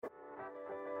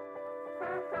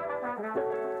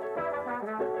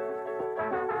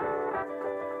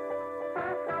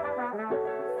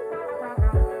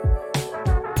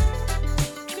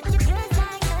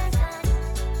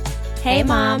Hey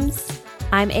moms!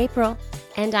 I'm April.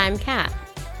 And I'm Kat.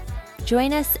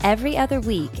 Join us every other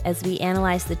week as we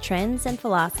analyze the trends and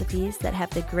philosophies that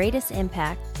have the greatest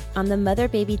impact on the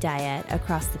mother-baby dyad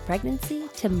across the pregnancy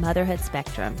to motherhood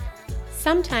spectrum.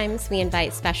 Sometimes we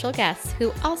invite special guests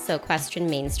who also question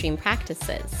mainstream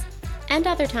practices. And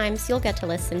other times you'll get to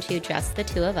listen to just the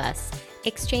two of us,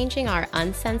 exchanging our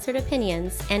uncensored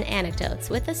opinions and anecdotes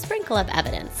with a sprinkle of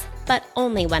evidence, but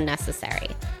only when necessary.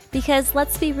 Because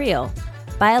let's be real,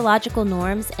 biological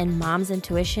norms and mom's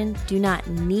intuition do not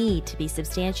need to be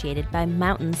substantiated by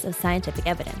mountains of scientific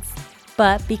evidence.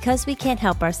 But because we can't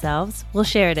help ourselves, we'll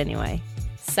share it anyway.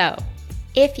 So,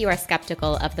 if you are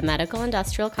skeptical of the medical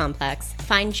industrial complex,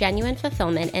 find genuine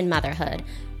fulfillment in motherhood,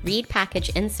 read package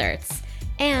inserts,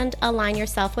 and align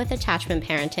yourself with attachment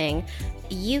parenting,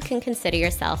 you can consider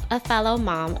yourself a fellow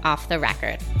mom off the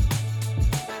record.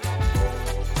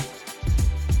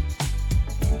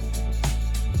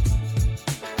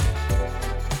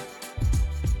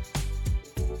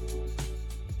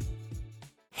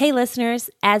 Hey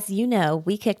listeners, as you know,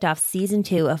 we kicked off season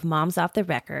 2 of Moms Off the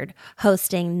Record,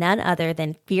 hosting none other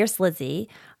than Fierce Lizzie,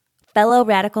 fellow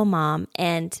radical mom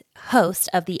and host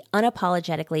of the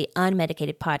Unapologetically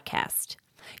Unmedicated podcast.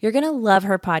 You're going to love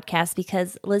her podcast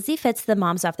because Lizzie fits the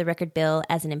Moms Off the Record bill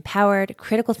as an empowered,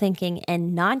 critical thinking,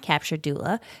 and non-captured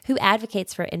doula who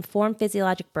advocates for informed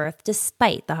physiologic birth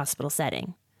despite the hospital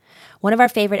setting. One of our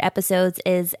favorite episodes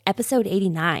is episode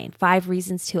 89, 5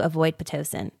 Reasons to Avoid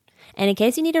Pitocin. And in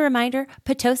case you need a reminder,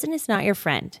 Pitocin is not your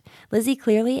friend. Lizzie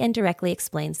clearly and directly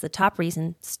explains the top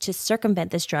reasons to circumvent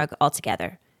this drug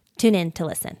altogether. Tune in to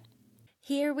listen.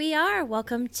 Here we are.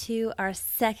 Welcome to our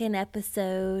second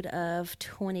episode of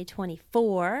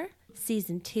 2024,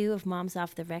 season 2 of Moms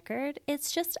Off the Record.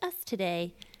 It's just us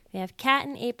today. We have Kat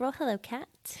and April. Hello, Kat.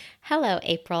 Hello,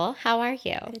 April. How are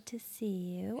you? Good to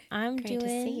see you. Great to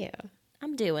see you.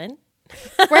 I'm doing.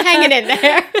 We're hanging in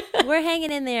there. We're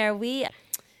hanging in there.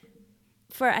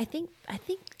 I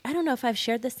don't know if I've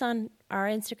shared this on our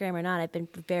Instagram or not. I've been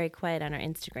very quiet on our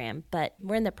Instagram, but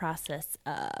we're in the process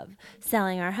of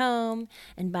selling our home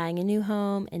and buying a new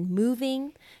home and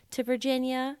moving to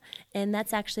Virginia. And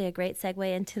that's actually a great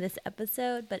segue into this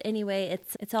episode. But anyway,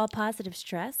 it's all positive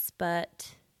stress,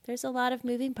 but there's a lot of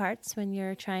moving parts when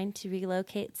you're trying to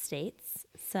relocate states.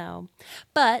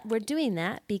 But we're doing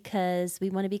that because we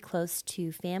want to be close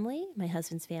to family. My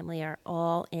husband's family are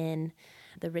all in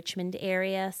the Richmond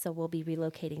area, so we'll be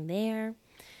relocating there.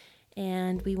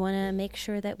 And we want to make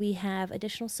sure that we have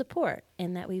additional support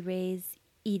and that we raise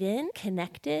Eden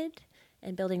connected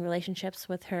and building relationships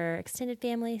with her extended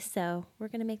family. So we're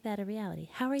going to make that a reality.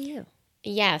 How are you?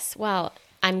 Yes, well,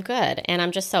 I'm good. And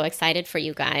I'm just so excited for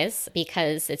you guys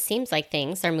because it seems like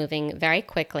things are moving very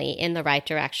quickly in the right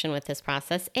direction with this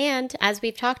process. And as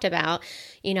we've talked about,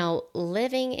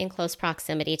 living in close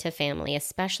proximity to family,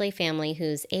 especially family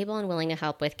who's able and willing to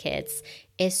help with kids,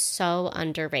 is so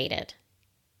underrated,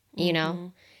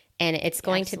 and it's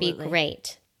going to be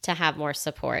great to have more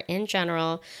support in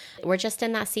general. We're just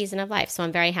in that season of life. So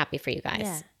I'm very happy for you guys.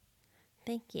 Yeah.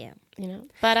 Thank you.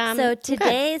 But so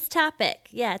today's topic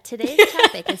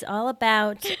is all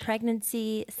about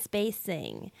pregnancy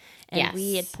spacing, and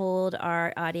we had polled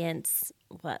our audience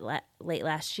late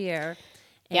last year,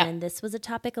 and this was a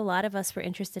topic a lot of us were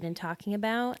interested in talking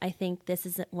about. I think this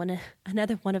is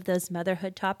another one of those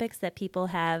motherhood topics that people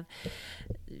have,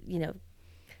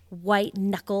 white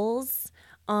knuckles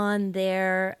on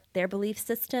their belief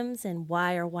systems and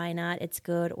why or why not it's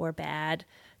good or bad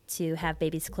to have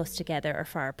babies close together or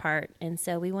far apart. And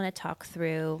so we want to talk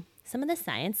through some of the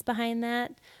science behind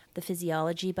that, the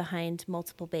physiology behind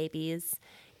multiple babies,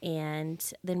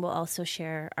 and then we'll also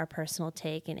share our personal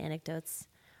take and anecdotes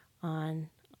on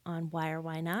why or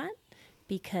why not,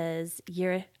 because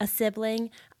you're a sibling,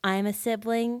 I'm a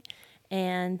sibling,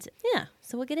 and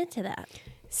so we'll get into that.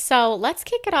 So let's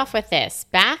kick it off with this.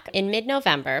 Back in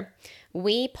mid-November,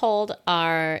 we polled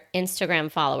our Instagram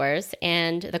followers,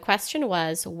 and the question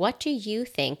was, what do you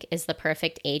think is the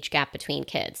perfect age gap between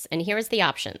kids? And here's the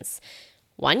options.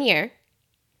 1 year,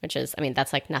 which is,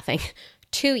 that's like nothing.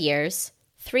 2 years,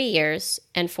 3 years,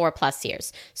 and 4+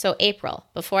 years. So April,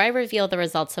 before I reveal the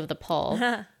results of the poll,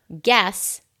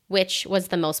 guess which was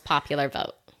the most popular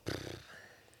vote.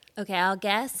 Okay, I'll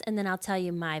guess, and then I'll tell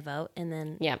you my vote, and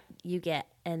then you get,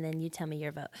 and then you tell me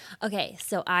your vote. Okay,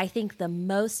 so I think the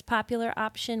most popular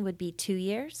option would be 2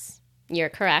 years. You're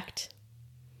correct.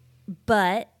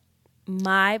 But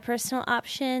my personal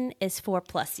option is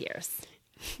 4+ years.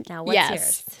 Now, what's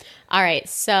yours? All right,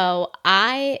 so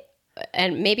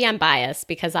and maybe I'm biased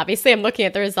because obviously I'm looking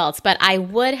at the results, but I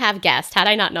would have guessed, had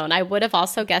I not known, I would have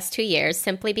also guessed 2 years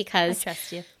simply because... I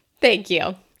trust you. Thank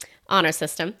you. Honor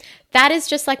system. That is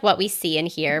just like what we see and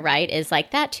hear, right? Is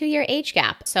like that 2-year age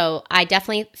gap. So I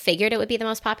definitely figured it would be the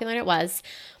most popular, and it was.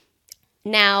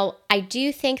 Now, I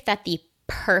do think that the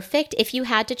perfect, if you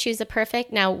had to choose a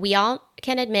perfect, now we all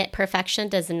can admit perfection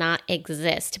does not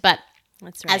exist, but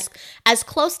that's right. As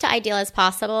close to ideal as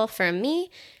possible for me,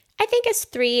 I think is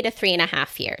 3 to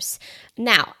 3.5 years.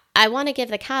 Now, I want to give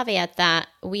the caveat that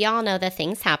we all know that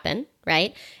things happen,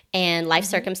 right? And life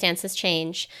circumstances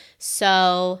change.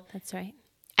 So that's right.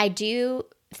 I do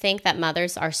think that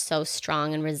mothers are so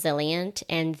strong and resilient,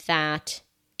 and that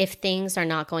if things are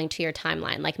not going to your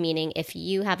timeline, like meaning if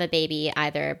you have a baby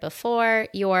either before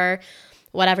your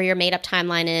whatever your made up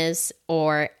timeline is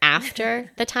or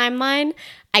after the timeline,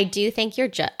 I do think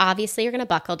obviously you're going to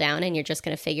buckle down and you're just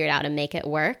going to figure it out and make it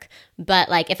work. But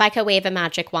like if I could wave a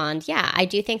magic wand, yeah, I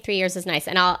do think 3 years is nice.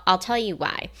 And I'll tell you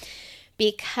why.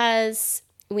 Because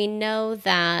we know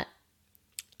that,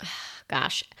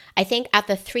 gosh, I think at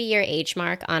the 3-year age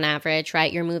mark on average,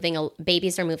 right,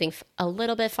 babies are moving a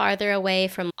little bit farther away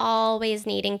from always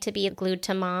needing to be glued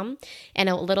to mom, and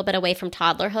a little bit away from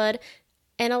toddlerhood,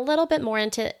 and a little bit more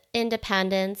into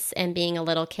independence and being a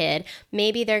little kid.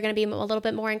 Maybe they're going to be a little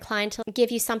bit more inclined to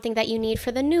give you something that you need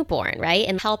for the newborn, right,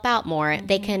 and help out more.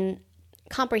 They can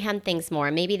comprehend things more.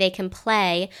 Maybe they can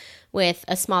play with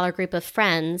a smaller group of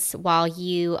friends while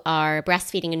you are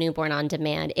breastfeeding a newborn on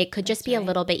demand. It could just be a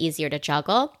little bit easier to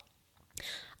juggle.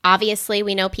 Obviously,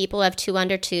 we know people who have 2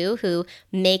 under 2 who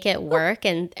make it work.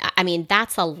 And I mean,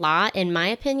 that's a lot in my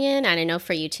opinion. And I know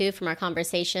for you too, from our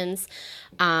conversations,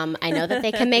 I know that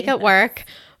they can make it work.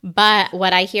 But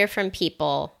what I hear from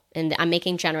people, and I'm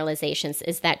making generalizations,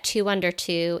 is that 2 under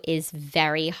 2 is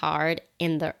very hard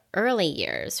in the early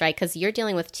years, right? Because you're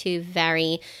dealing with 2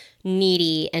 very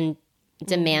needy and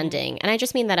demanding. And I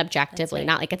just mean that objectively,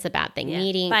 not like it's a bad thing.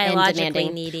 Needy and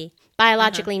demanding. Needy.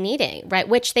 Biologically needing, right?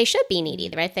 Which they should be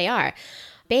needy, right? They are.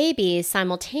 Babies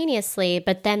simultaneously,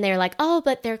 but then they're like, oh,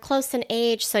 but they're close in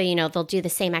age. So, they'll do the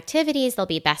same activities. They'll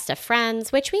be best of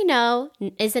friends, which we know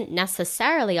isn't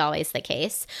necessarily always the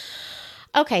case.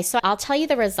 Okay, so I'll tell you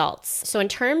the results. So in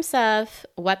terms of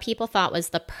what people thought was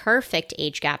the perfect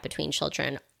age gap between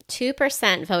children,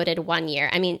 2% voted 1 year.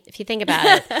 I mean, if you think about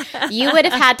it, you would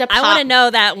have had to pop. I want to know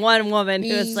that one woman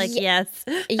who was like, yes.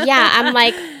 Yeah, I'm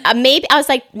like,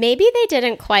 maybe they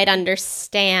didn't quite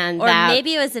understand or that. Or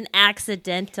maybe it was an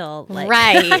accidental.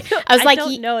 Right. I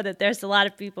don't know that there's a lot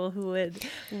of people who would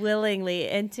willingly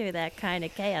enter that kind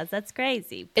of chaos. That's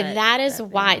crazy. That is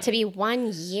why, to be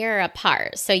 1 year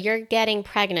apart. So you're getting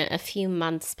pregnant a few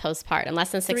months postpartum,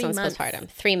 less than 6 months postpartum.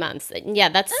 3 months. Yeah,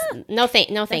 that's no thank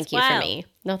you wild. For me.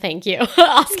 No, thank you.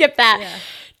 I'll skip that. Yeah.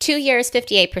 2 years,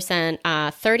 58%.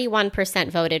 31%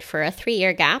 voted for a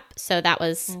 3-year gap. So that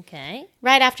was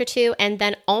right after 2. And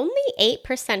then only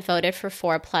 8% voted for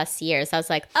 4+ years. I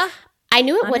was like, I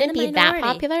knew it wouldn't be that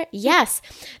popular. Yes.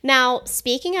 Now,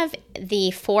 speaking of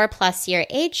the 4+ year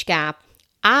age gap,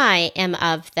 I am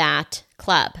of that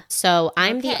club. So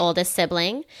I'm the oldest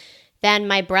sibling. Then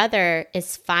my brother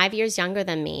is 5 years younger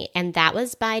than me, and that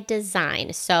was by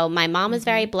design. So my mom was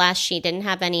very blessed. She didn't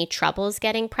have any troubles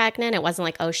getting pregnant. It wasn't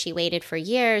like, oh, she waited for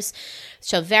years.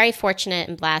 So very fortunate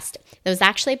and blessed. It was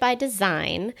actually by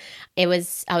design. I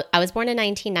was born in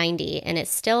 1990, and it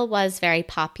still was very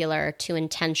popular to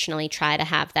intentionally try to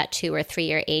have that 2 or 3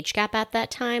 year age gap at that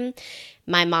time.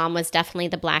 My mom was definitely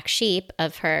the black sheep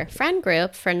of her friend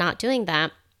group for not doing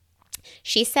that.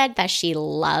 She said that she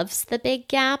loves the big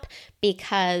gap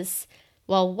because,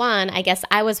 well, one, I guess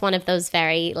I was one of those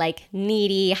very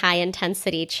needy, high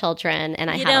intensity children, and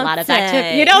I had a lot of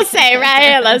activity. You don't say,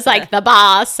 right? I was like the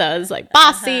boss. So I was like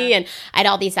bossy, and I had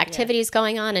all these activities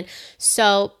going on. And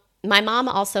so my mom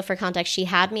also, for context, she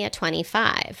had me at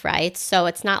 25, right? So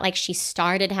it's not like she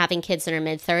started having kids in her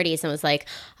mid-30s and was like,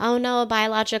 oh no,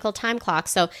 biological time clock.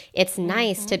 So it's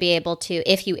nice to be able to,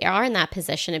 if you are in that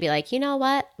position, to be like, you know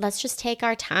what? Let's just take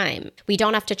our time. We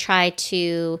don't have to try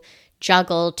to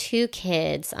juggle 2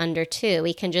 kids under 2.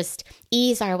 We can just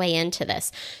ease our way into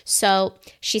this. So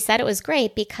she said it was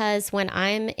great because when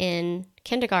I'm in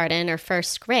kindergarten or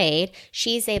first grade,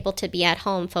 she's able to be at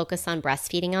home, focus on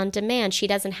breastfeeding on demand. She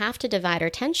doesn't have to divide her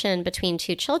attention between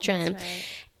 2 children. Right.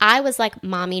 I was like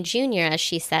mommy junior, as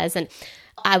she says, and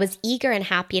I was eager and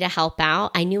happy to help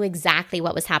out. I knew exactly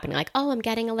what was happening. Like, oh, I'm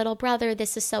getting a little brother.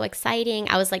 This is so exciting.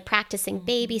 I was practicing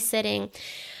babysitting.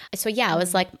 So yeah, I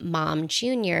was like mom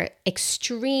junior,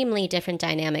 extremely different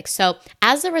dynamics. So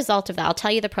as a result of that, I'll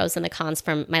tell you the pros and the cons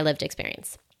from my lived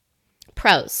experience.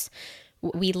 Pros.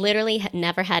 We literally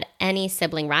never had any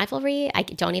sibling rivalry. I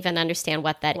don't even understand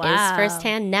what that is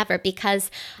firsthand. Never, because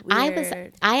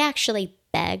I actually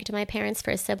begged my parents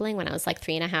for a sibling when I was like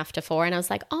 3.5 to 4. And I was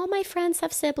like, all my friends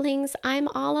have siblings. I'm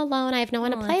all alone. I have no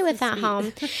one to play with at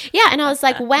home. Yeah. And I was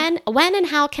like, when and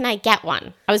how can I get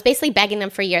one? I was basically begging them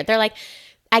for a year. They're like,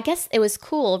 I guess it was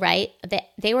cool, right?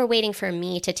 They were waiting for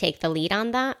me to take the lead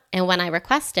on that. And when I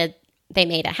requested, they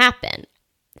made it happen.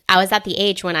 I was at the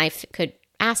age when I could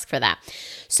ask for that.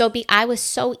 So I was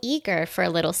so eager for a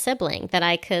little sibling that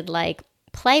I could like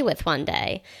play with one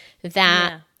day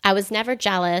that I was never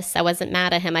jealous. I wasn't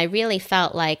mad at him. I really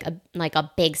felt like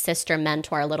a big sister,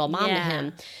 mentor, little mom to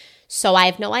him. So I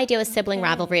have no idea what sibling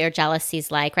rivalry or jealousy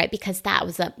is like, right? Because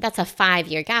that's a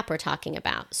 5-year gap we're talking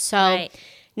about. So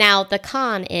now the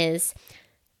con is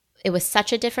it was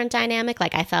such a different dynamic.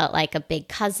 Like I felt like a big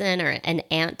cousin or an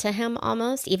aunt to him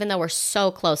almost, even though we're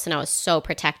so close and I was so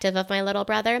protective of my little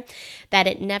brother, that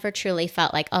it never truly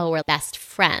felt like, oh, we're best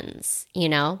friends, you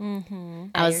know? Mm-hmm.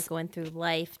 You're going through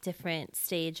life, different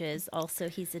stages. Also,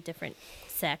 he's a different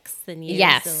sex than you.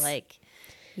 So like,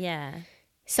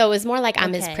 So it was more like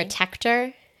I'm his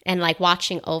protector and like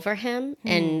watching over him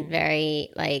and very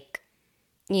like,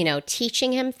 you know,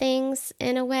 teaching him things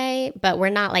in a way, but we're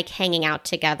not like hanging out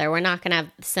together. We're not going to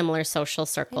have similar social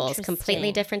circles,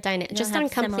 completely different dynamics, just on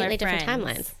completely different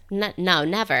timelines. No,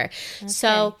 never. Okay.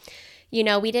 So, you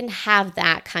know, we didn't have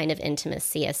that kind of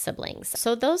intimacy as siblings.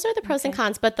 So those are the pros and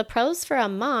cons, but the pros for a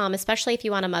mom, especially if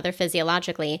you want a mother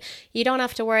physiologically, you don't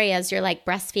have to worry as you're like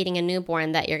breastfeeding a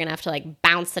newborn that you're going to have to like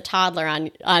bounce the toddler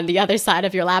on the other side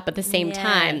of your lap at the same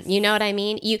time. You know what I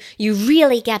mean? You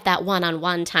really get that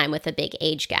one-on-one time with a big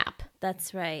age gap.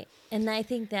 That's right. And I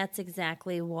think that's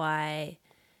exactly why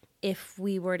if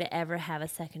we were to ever have a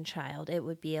second child, it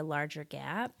would be a larger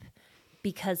gap.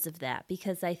 Because of that,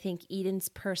 because I think Eden's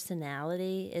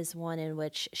personality is one in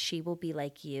which she will be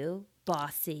like you,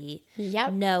 bossy,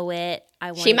 know it.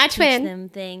 I want to teach them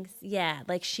things. Yeah,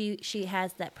 like she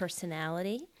has that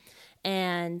personality,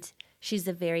 and she's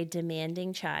a very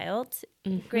demanding child.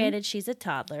 Mm-hmm. Granted, she's a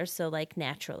toddler, so like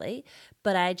naturally,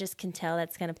 but I just can tell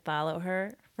that's going to follow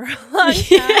her for a long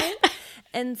time.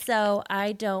 And so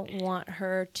I don't want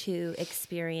her to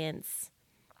experience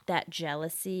that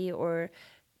jealousy, or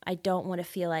I don't want to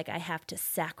feel like I have to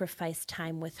sacrifice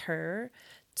time with her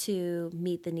to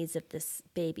meet the needs of this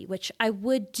baby, which I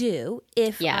would do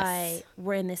if I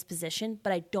were in this position,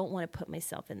 but I don't want to put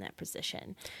myself in that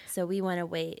position. So we want to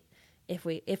wait if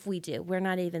we do. We're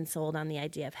not even sold on the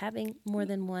idea of having more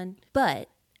than one, but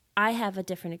I have a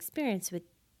different experience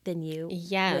than you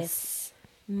with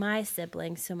my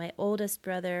siblings. So my oldest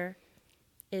brother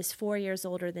is 4 years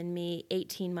older than me,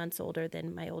 18 months older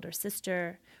than my older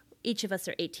sister. Each of us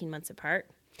are 18 months apart.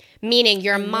 Meaning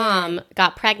your mom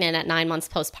got pregnant at 9 months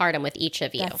postpartum with each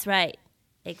of you. That's right.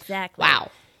 Exactly.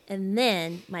 Wow. And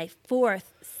then my third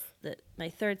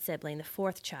sibling, the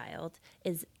fourth child,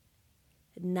 is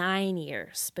 9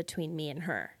 years between me and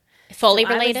her. Fully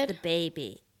related? I was the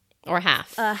baby. Or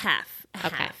half? Half,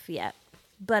 yeah.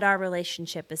 But our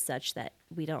relationship is such that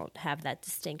we don't have that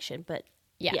distinction. But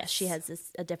yes she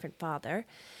has a different father.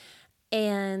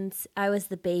 And I was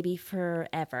the baby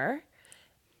forever,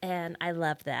 and I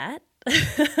love that.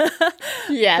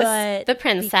 Yes, but the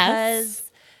princess.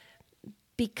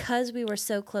 Because we were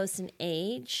so close in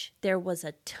age, there was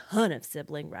a ton of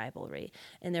sibling rivalry,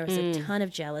 and there was a ton of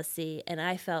jealousy, and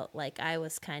I felt like I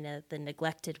was kind of the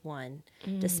neglected one,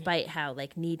 despite how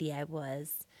like needy I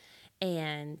was.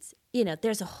 And, you know,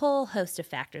 there's a whole host of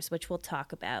factors, which we'll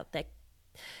talk about,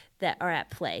 that are at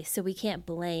play. So we can't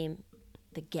blame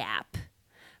the gap,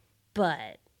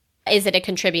 but is it a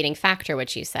contributing factor,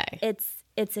 would you say?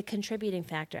 It's a contributing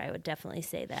factor. I would definitely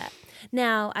say that.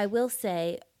 Now, I will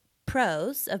say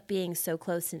pros of being so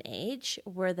close in age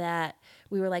were that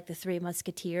we were like the Three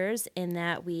Musketeers in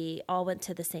that we all went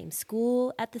to the same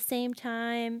school at the same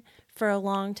time for a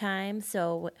long time.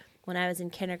 So when I was in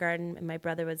kindergarten and my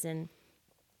brother was in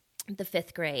the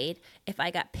 5th grade, if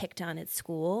I got picked on at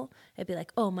school, I'd be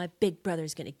like, oh, my big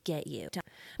brother's going to get you.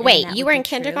 And wait, you were in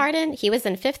kindergarten? True. He was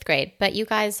in 5th grade, but you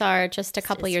guys are just a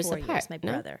couple years apart. Years, my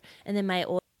brother. And then my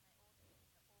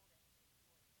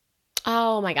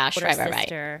oh my gosh, older right.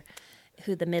 sister,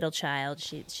 who the middle child,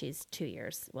 she's 2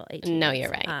 years, 18 No, months.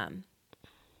 you're right.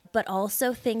 But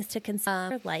also things to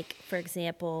consider, like, for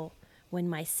example, when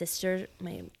my sister,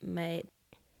 my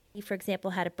for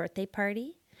example, had a birthday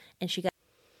party, and she got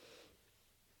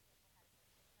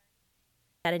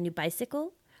a new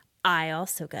bicycle. I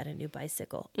also got a new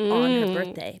bicycle on her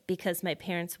birthday because my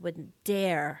parents wouldn't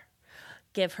dare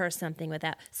give her something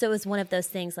without. So it was one of those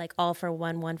things like all for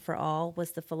one, one for all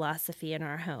was the philosophy in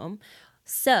our home.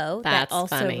 So that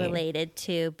also related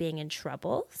to being in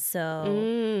trouble. So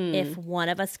if one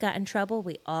of us got in trouble,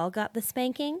 we all got the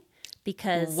spanking.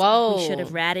 because Whoa. we should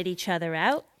have ratted each other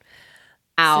out.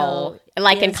 Ow. So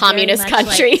like in communist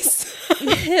countries.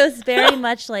 It was very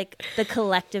much like the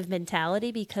collective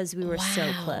mentality because we were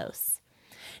so close.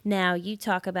 Now, you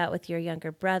talk about with your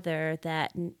younger brother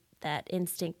that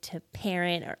instinct to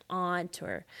parent or aunt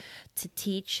or to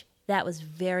teach. That was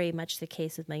very much the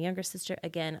case with my younger sister.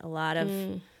 Again, a lot of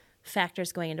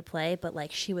factors going into play, but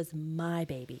like she was my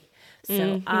baby.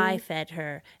 So I fed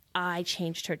her. I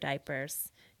changed her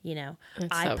diapers. You know,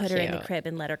 I put her in the crib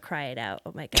and let her cry it out.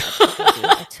 Oh my gosh,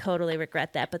 I totally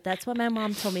regret that. But that's what my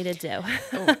mom told me to do.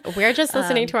 We're just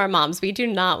listening to our moms. We do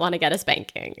not want to get a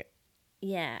spanking.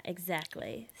 Yeah,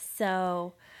 exactly.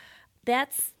 So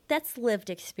that's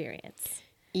lived experience.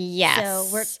 Yes.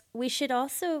 So we should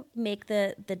also make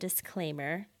the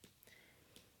disclaimer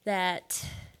that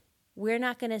we're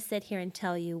not going to sit here and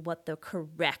tell you what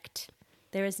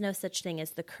there is no such thing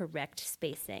as the correct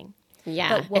spacing.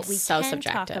 Yeah, but what it's we so can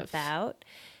subjective. talk about,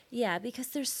 because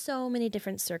there's so many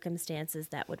different circumstances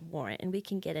that would warrant, and we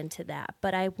can get into that.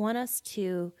 But I want us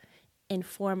to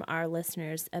inform our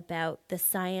listeners about the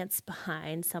science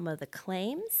behind some of the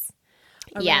claims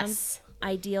around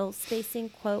ideal spacing,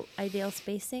 quote, ideal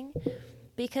spacing,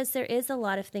 because there is a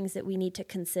lot of things that we need to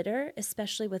consider,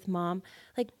 especially with mom.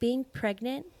 Like being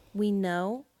pregnant, we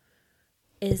know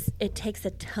it takes a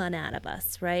ton out of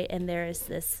us, right? And there is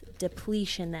this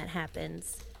depletion that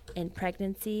happens in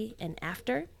pregnancy and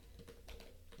after.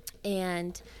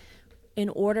 And in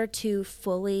order to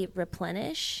fully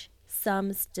replenish,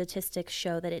 some statistics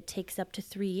show that it takes up to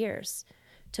 3 years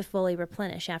to fully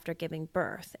replenish after giving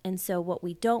birth. And so what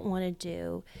we don't want to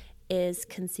do is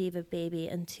conceive a baby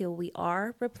until we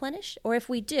are replenished. Or if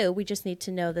we do, we just need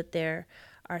to know that there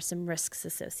are some risks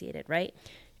associated, right?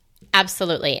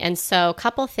 Absolutely. And so a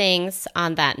couple things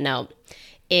on that note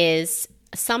is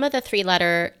some of the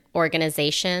 3-letter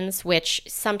organizations, which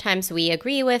sometimes we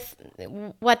agree with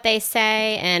what they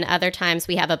say and other times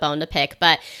we have a bone to pick,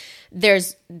 but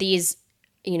there's these,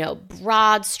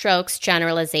 broad strokes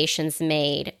generalizations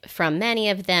made from many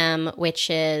of them,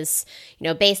 which is,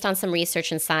 based on some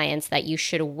research and science that you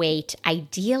should wait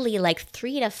ideally like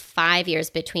 3 to 5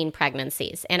 years between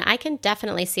pregnancies. And I can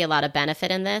definitely see a lot of benefit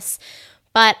in this.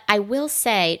 But I will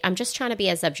say, I'm just trying to be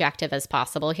as objective as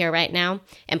possible here right now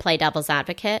and play devil's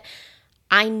advocate.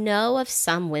 I know of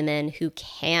some women who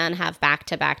can have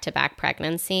back-to-back-to-back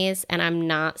pregnancies, and I'm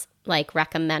not like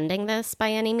recommending this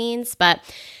by any means,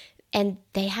 and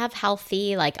they have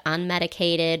healthy, like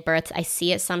unmedicated births. I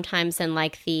see it sometimes in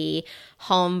like the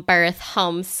home birth,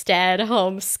 homestead,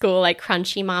 homeschool, like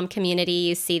crunchy mom community.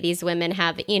 You see these women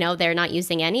have, they're not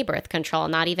using any birth control,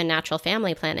 not even natural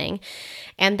family planning.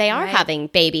 And they are having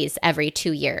babies every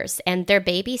 2 years and their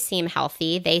babies seem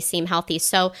healthy. They seem healthy.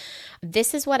 So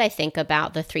this is what I think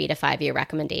about the 3 to 5 year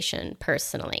recommendation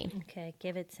personally. Okay,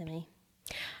 give it to me.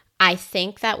 I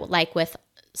think that like with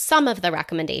some of the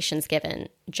recommendations given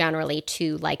generally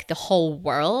to like the whole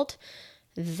world,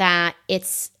 that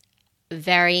it's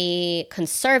very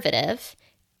conservative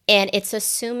and it's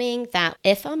assuming that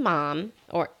if a mom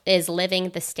or is living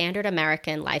the standard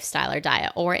American lifestyle or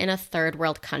diet or in a third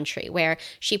world country where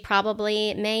she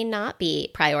probably may not be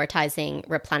prioritizing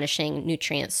replenishing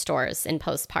nutrient stores in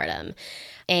postpartum,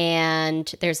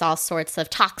 and there's all sorts of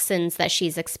toxins that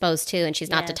she's exposed to and she's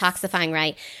not detoxifying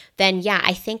right, then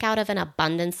I think out of an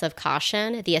abundance of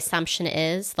caution, the assumption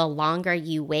is the longer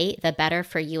you wait, the better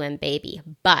for you and baby.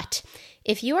 But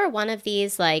if you are one of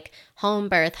these like home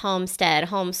birth, homestead,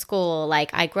 homeschool, like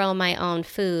I grow my own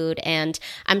food and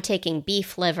I'm taking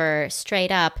beef liver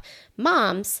straight up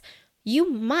moms,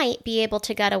 you might be able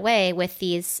to get away with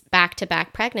these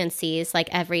back-to-back pregnancies like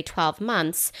every 12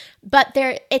 months. But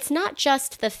it's not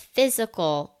just the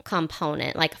physical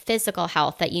component, like physical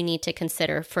health that you need to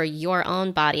consider for your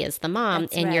own body as the mom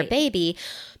and your baby.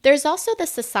 There's also the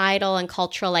societal and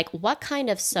cultural, like what kind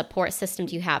of support system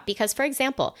do you have? Because, for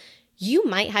example, you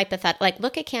might hypothetically, like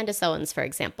look at Candace Owens, for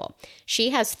example. She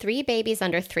has 3 babies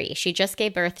under 3. She just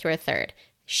gave birth to her 3rd.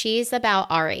 She's about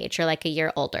our age or like a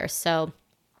year older. So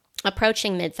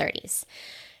approaching mid-30s.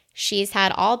 She's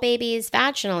had all babies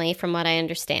vaginally, from what I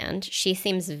understand. She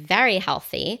seems very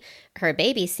healthy. Her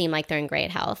babies seem like they're in great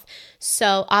health.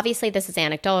 So obviously this is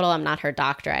anecdotal. I'm not her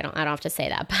doctor. I don't have to say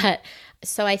that. But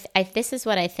so I this is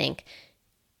what I think.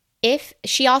 If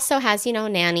she also has,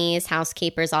 nannies,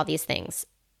 housekeepers, all these things.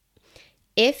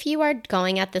 If you are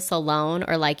going at this alone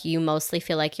or like you mostly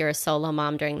feel like you're a solo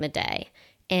mom during the day,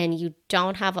 and you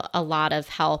don't have a lot of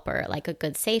help or like a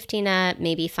good safety net,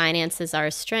 maybe finances are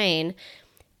a strain,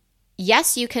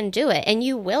 yes, you can do it and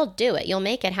you will do it. You'll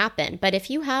make it happen. But if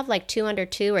you have like 2 under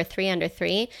 2 or 3 under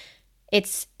 3,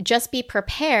 it's just be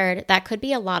prepared. That could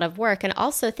be a lot of work. And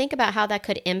also think about how that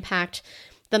could impact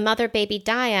the mother-baby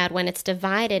dyad when it's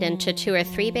divided into 2 or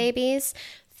 3 babies.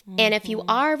 And if you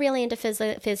are really into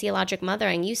physiologic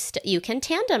mothering, you can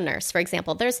tandem nurse, for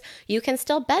example. You can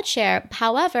still bed share.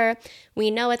 However, we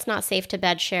know it's not safe to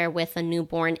bed share with a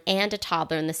newborn and a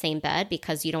toddler in the same bed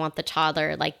because you don't want the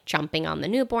toddler like jumping on the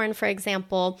newborn, for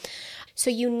example. So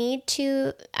you need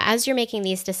to, as you're making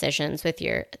these decisions with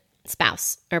your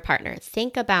spouse or partner,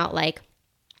 think about like,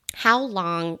 how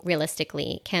long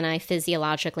realistically can I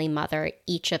physiologically mother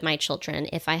each of my children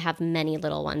if I have many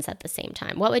little ones at the same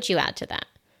time? What would you add to that?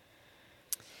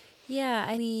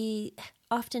 Yeah, we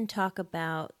often talk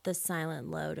about the silent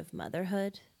load of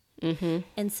motherhood. Mm-hmm.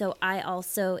 And so I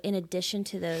also, in addition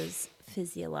to those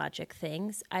physiologic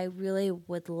things, I really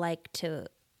would like to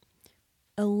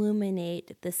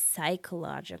illuminate the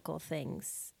psychological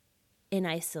things in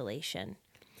isolation.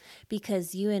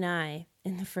 Because you and I,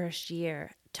 in the first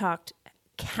year, talked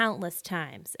countless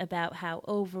times about how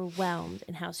overwhelmed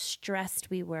and how stressed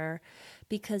we were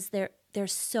because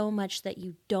there's so much that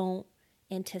you don't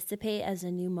anticipate as a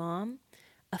new mom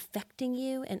affecting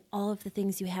you and all of the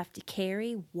things you have to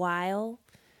carry while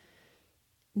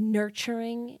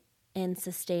nurturing and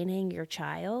sustaining your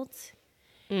child.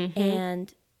 Mm-hmm.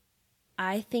 And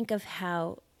I think of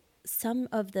how some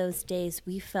of those days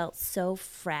we felt so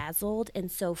frazzled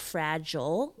and so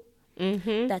fragile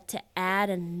that to add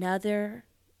another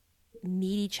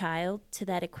needy child to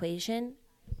that equation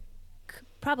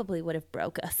probably would have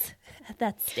broke us at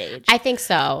that stage. I think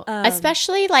so.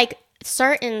 Especially like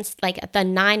certain, like at the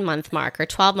 9-month mark or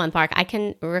 12-month mark, I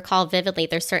can recall vividly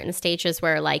there's certain stages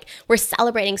where like we're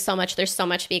celebrating so much, there's so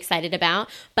much to be excited about,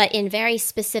 but in very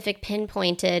specific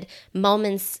pinpointed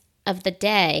moments of the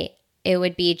day, it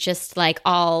would be just like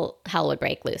all hell would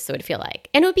break loose, it would feel like.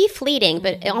 And it would be fleeting,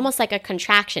 but almost like a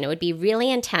contraction. It would be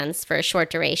really intense for a short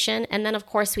duration. And then, of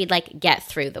course, we'd like get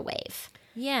through the wave.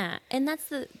 Yeah, and that's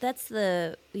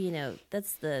the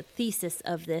thesis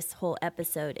of this whole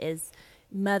episode is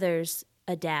mothers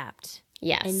adapt.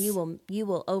 Yes. And you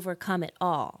will overcome it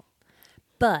all.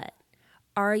 But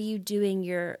are you doing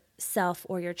yourself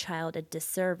or your child a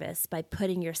disservice by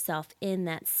putting yourself in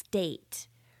that state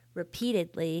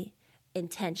repeatedly,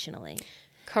 intentionally?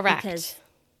 Correct. Because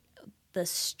the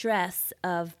stress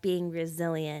of being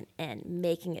resilient and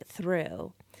making it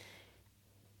through,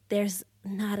 there's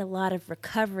not a lot of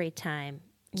recovery time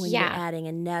when you're adding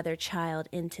another child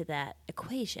into that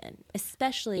equation,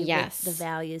 especially with the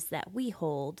values that we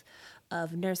hold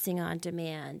of nursing on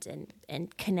demand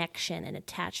and connection and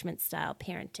attachment style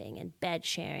parenting and bed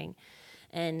sharing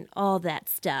and all that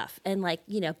stuff. And like,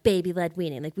 baby-led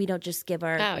weaning. Like we don't just give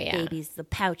our babies the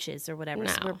pouches or whatever.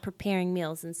 No. So we're preparing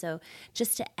meals. And so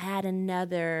just to add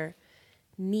another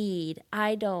need,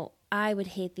 I would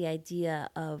hate the idea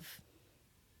of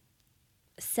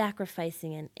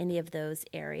sacrificing in any of those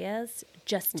areas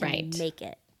just to make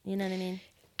it. You know what I mean?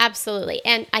 Absolutely.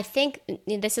 And I think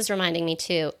this is reminding me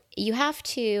too,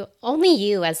 only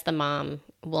you as the mom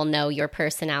will know your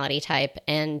personality type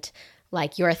and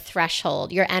like your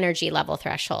threshold, your energy level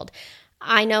threshold.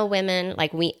 I know women,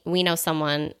 like we know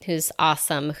someone who's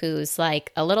awesome, who's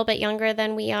like a little bit younger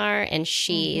than we are, and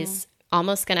she's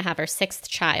almost going to have her 6th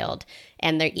child,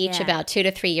 and they're each about 2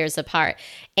 to 3 years apart.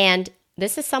 And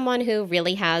this is someone who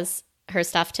really has her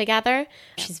stuff together.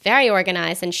 She's very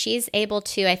organized, and she's able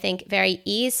to, I think, very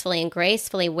easily and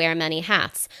gracefully wear many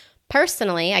hats.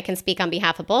 Personally, I can speak on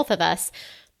behalf of both of us.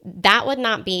 That would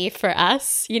not be for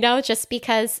us, just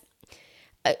because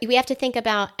we have to think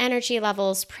about energy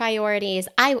levels, priorities.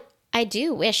 I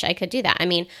do wish I could do that. I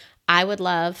mean, I would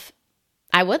love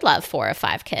 4 or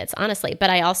 5 kids, honestly, but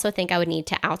I also think I would need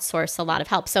to outsource a lot of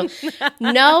help. So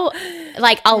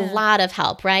lot of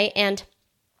help, right? And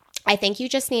I think you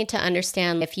just need to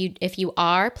understand if you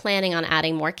are planning on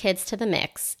adding more kids to the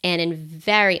mix and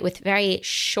with very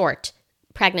short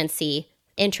pregnancy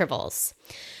intervals,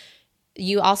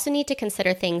 you also need to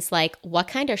consider things like what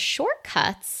kind of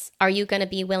shortcuts are you going to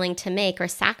be willing to make or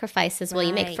sacrifices will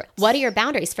you make? What are your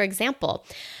boundaries? For example,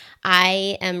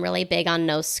 I am really big on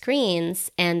no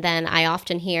screens, and then I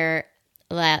often hear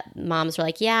that moms are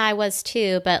like, yeah, I was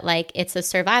too, but like it's a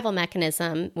survival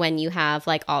mechanism when you have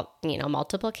like all,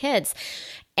 multiple kids.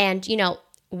 And,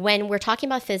 when we're talking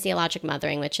about physiologic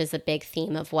mothering, which is a big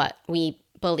theme of what we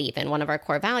believe in, one of our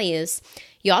core values,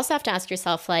 you also have to ask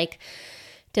yourself, like,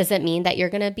 does it mean that you're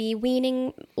going to be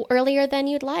weaning earlier than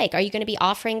you'd like? Are you going to be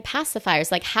offering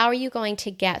pacifiers? Like, how are you going to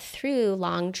get through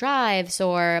long drives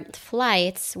or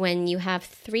flights when you have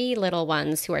 3 little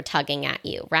ones who are tugging at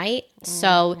you, right?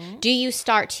 So do you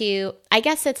start to, I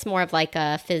guess it's more of like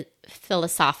a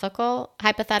philosophical,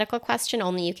 hypothetical question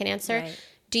only you can answer. Right.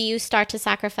 Do you start to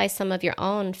sacrifice some of your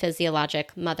own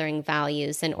physiologic mothering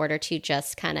values in order to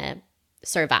just kind of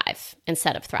survive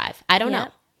instead of thrive? I don't know.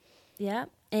 Yeah.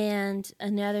 And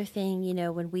another thing,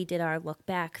 when we did our look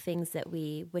back, things that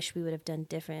we wish we would have done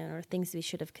different or things we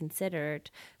should have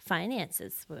considered,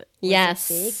 finances was Yes.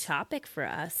 a big topic for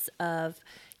us of,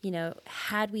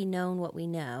 had we known what we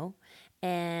know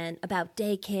and about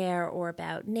daycare or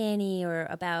about nanny or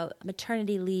about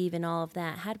maternity leave and all of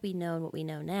that, had we known what we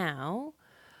know now,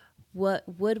 what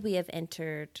would we have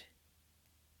entered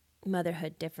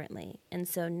motherhood differently? And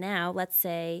so now let's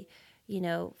say,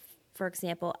 for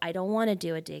example, I don't want to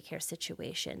do a daycare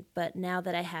situation, but now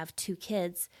that I have 2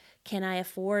 kids, can I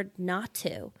afford not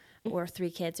to, or 3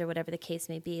 kids, or whatever the case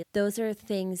may be? Those are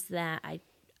things that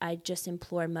I just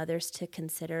implore mothers to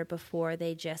consider before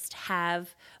they just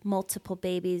have multiple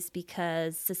babies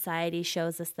because society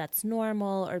shows us that's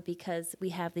normal or because we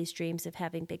have these dreams of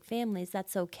having big families.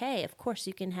 That's okay. Of course,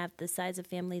 you can have the size of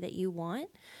family that you want,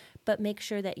 but make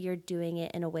sure that you're doing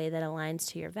it in a way that aligns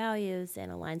to your values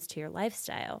and aligns to your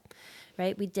lifestyle,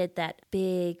 right? We did that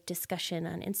big discussion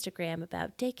on Instagram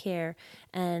about daycare.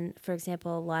 And for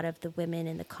example, a lot of the women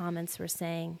in the comments were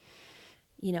saying,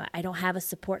 I don't have a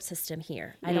support system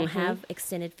here. I don't have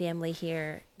extended family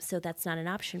here. So that's not an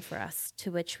option for us.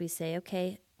 To which we say,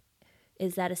 okay,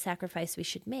 is that a sacrifice we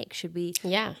should make? Should we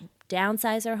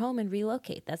downsize our home and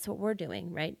relocate? That's what we're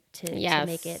doing, right? To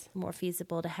make it more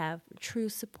feasible to have true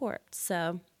support.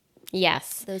 So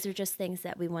yes, those are just things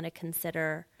that we want to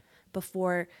consider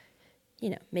before,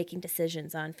 making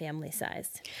decisions on family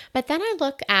size. But then I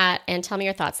look at, and tell me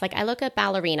your thoughts, like I look at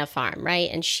Ballerina Farm, right?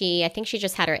 And I think she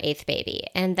just had her 8th baby.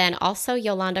 And then also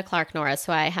Yolanda Clark Norris,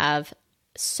 who I have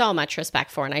so much respect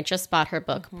for. And I just bought her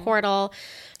book, Portal,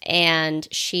 and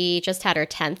she just had her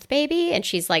 10th baby and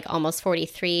she's like almost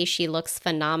 43. She looks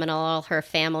phenomenal. Her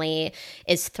family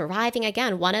is thriving.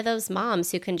 Again, one of those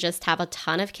moms who can just have a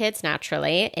ton of kids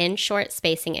naturally in short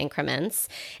spacing increments.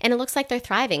 And it looks like they're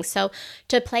thriving. So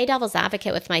to play devil's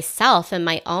advocate with myself and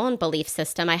my own belief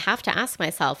system, I have to ask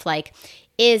myself, like,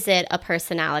 is it a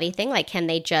personality thing? Like, can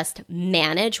they just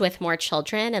manage with more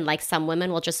children? And like some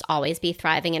women will just always be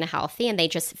thriving and healthy and they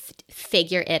just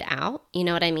figure it out. You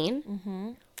know what I mean? Mm-hmm.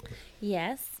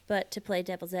 Yes, but to play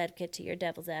devil's advocate to your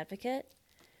devil's advocate,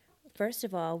 first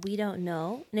of all, we don't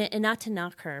know, and not to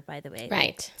knock her, by the way.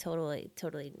 Right. Like,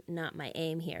 totally not my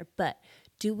aim here. But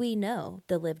do we know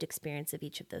the lived experience of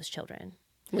each of those children?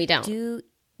 We don't. Do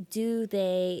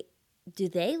they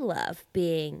love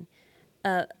being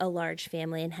a large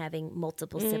family and having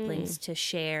multiple siblings to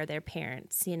share their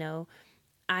parents?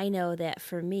 I know that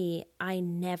for me,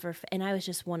 and I was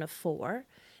just one of 4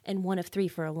 and one of 3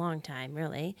 for a long time,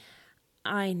 really.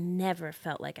 I never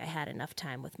felt like I had enough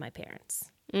time with my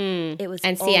parents. It was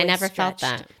and see, I never stretched.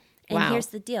 felt that. And wow. Here's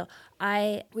the deal.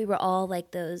 We were all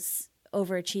like those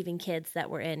overachieving kids that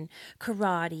were in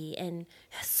karate and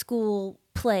school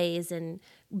plays and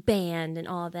band and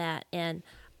all that. And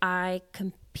I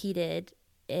competed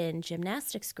in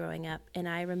gymnastics growing up, and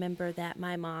I remember that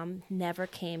my mom never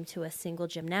came to a single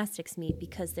gymnastics meet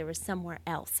because there was somewhere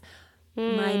else.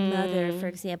 My mother, for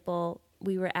example,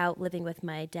 we were out living with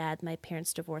my dad. My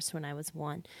parents divorced when I was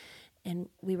 1, and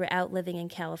we were out living in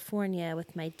California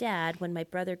with my dad when my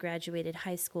brother graduated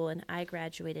high school and I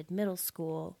graduated middle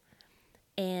school,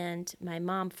 and my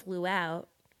mom flew out,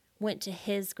 went to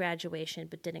his graduation,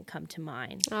 but didn't come to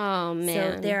mine. Oh,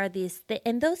 man. So there are these,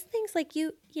 and those things like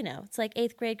it's like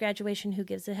 8th grade graduation, who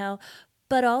gives a hell?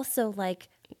 But also like,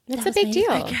 it's that a big was my 8th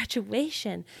grade deal.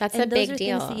 graduation. That's and a big those are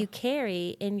deal. things that you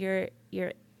carry in your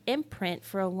imprint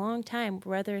for a long time,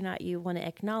 whether or not you want to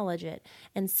acknowledge it.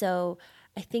 And so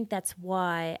I think that's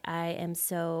why I am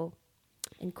so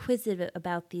inquisitive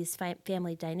about these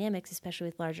family dynamics, especially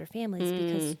with larger families,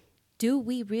 because do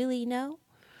we really know?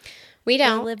 We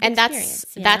don't, and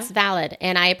that's know? valid.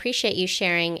 And I appreciate you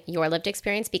sharing your lived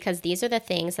experience, because these are the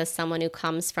things, as someone who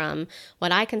comes from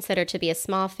what I consider to be a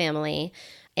small family,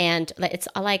 and it's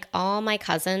like all my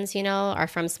cousins, are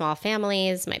from small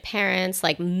families. My parents,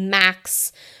 like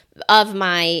max of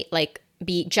my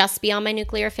just beyond my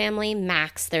nuclear family,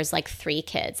 max there's like 3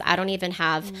 kids. I don't even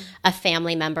have a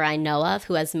family member I know of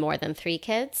who has more than 3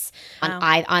 kids on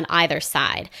either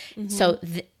side. So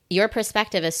your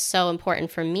perspective is so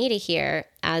important for me to hear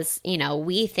as,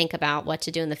 we think about what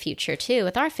to do in the future too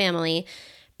with our family,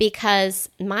 because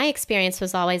my experience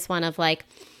was always one of like,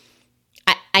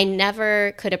 I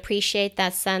never could appreciate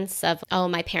that sense of, oh,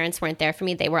 my parents weren't there for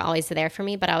me. They were always there for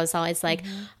me. But I was always like,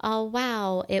 oh,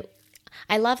 wow.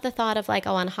 I love the thought of like,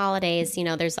 oh, on holidays,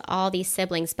 there's all these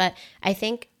siblings. But I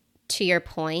think to your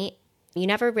point, you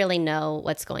never really know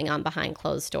what's going on behind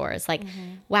closed doors. Like,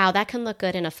 wow, that can look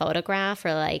good in a photograph,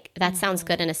 or like that sounds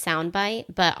good in a soundbite,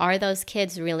 but are those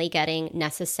kids really getting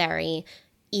necessary,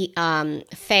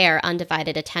 fair,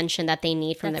 undivided attention that they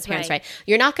need from their parents, right?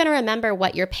 You're not going to remember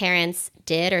what your parents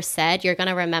did or said. You're going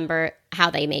to remember how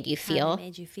they made you feel.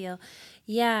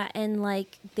 Yeah, and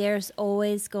like there's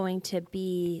always going to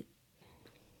be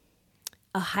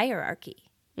a hierarchy.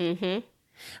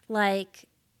 Like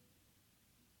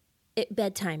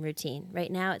bedtime routine.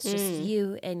 Right now it's just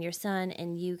you and your son,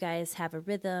 and you guys have a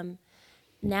rhythm.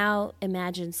 Now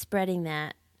imagine spreading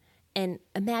that, and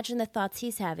imagine the thoughts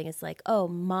he's having. It's like, oh,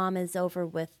 mom is over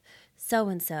with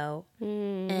so-and-so,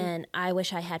 and I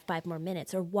wish I had 5 more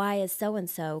minutes. Or why is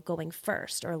so-and-so going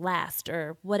first or last,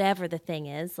 or whatever the thing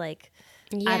is. Like,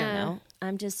 I don't know.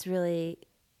 I'm just really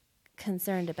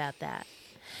concerned about that.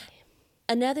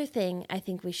 Another thing I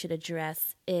think we should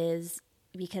address is,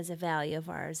 because a value of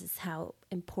ours, is how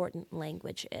important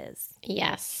language is.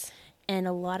 Yes. And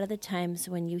a lot of the times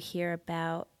when you hear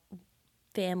about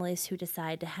families who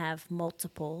decide to have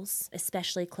multiples,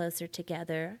 especially closer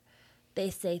together, they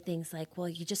say things like, well,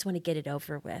 you just want to get it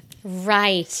over with.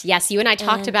 Right. Yes, you and I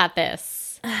talked about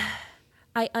this.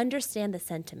 I understand the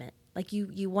sentiment. Like,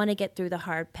 you want to get through the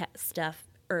hard stuff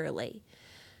early.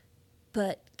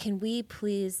 But can we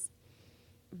please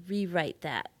rewrite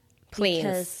that? Please.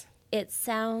 Because it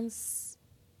sounds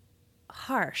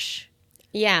harsh.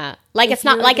 Yeah. Like it's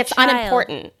not like it's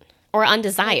unimportant or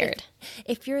undesired.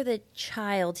 If you're the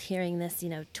child hearing this,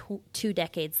 2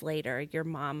 decades later, your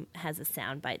mom has a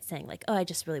soundbite saying like, oh, I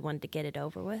just really wanted to get it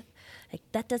over with. Like,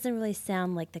 that doesn't really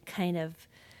sound like the kind of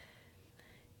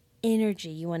energy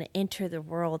you want to enter the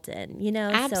world in,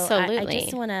 Absolutely.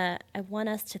 So I want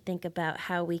us to think about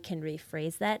how we can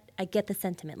rephrase that. I get the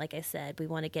sentiment. Like I said, we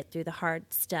want to get through the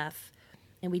hard stuff,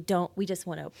 and we just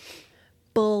want to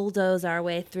bulldoze our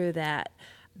way through that.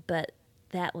 But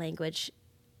that language,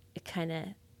 it kind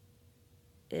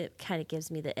of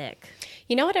gives me the ick.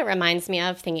 You know what it reminds me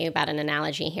of, thinking about an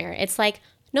analogy here? It's like,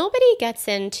 nobody gets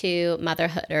into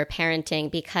motherhood or parenting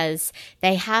because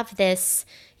they have this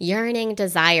yearning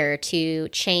desire to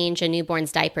change a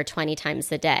newborn's diaper 20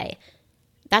 times a day.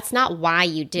 That's not why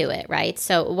you do it, right?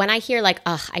 So when I hear like,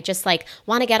 ugh, I just like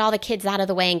want to get all the kids out of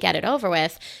the way and get it over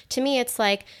with, to me it's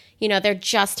like, they're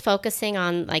just focusing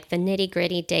on like the nitty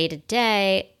gritty day to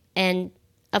day. And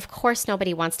of course,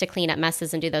 nobody wants to clean up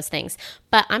messes and do those things.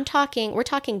 But we're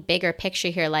talking bigger picture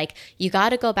here. Like, you got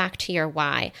to go back to your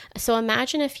why. So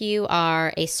imagine if you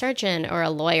are a surgeon or a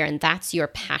lawyer and that's your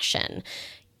passion.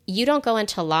 You don't go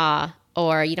into law,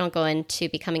 or you don't go into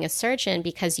becoming a surgeon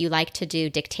because you like to do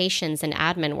dictations and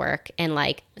admin work and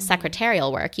like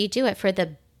secretarial work. You do it for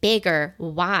the bigger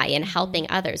why and helping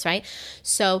others, right?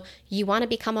 So you want to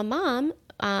become a mom.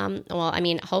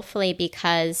 Hopefully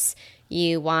because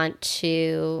you want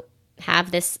to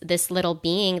have this little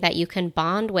being that you can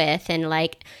bond with and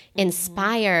like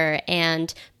inspire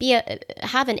and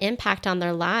have an impact on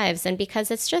their lives. And because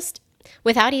it's just,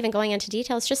 without even going into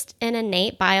details, just an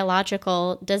innate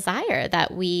biological desire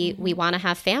that we want to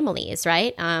have families,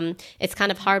 right? It's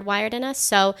kind of hardwired in us.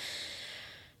 So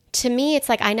to me, it's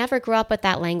like, I never grew up with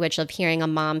that language of hearing a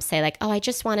mom say like, oh, I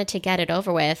just wanted to get it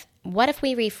over with. What if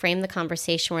we reframe the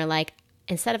conversation where like,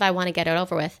 instead of I want to get it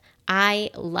over with, I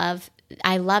love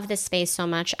this phase so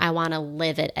much, I want to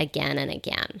live it again and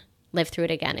again, live through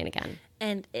it again and again.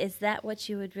 And is that what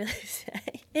you would really say?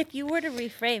 If you were to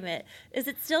reframe it, is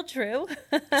it still true?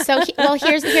 So,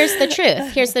 here's the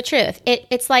truth. Here's the truth.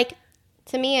 It's like,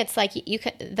 to me, it's like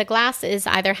the glass is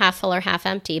either half full or half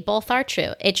empty. Both are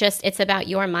true. It's about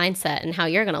your mindset and how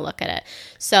you're going to look at it.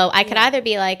 So I could either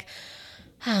be like,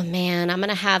 oh man, I'm going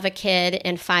to have a kid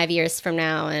in 5 years from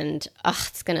now, and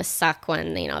it's going to suck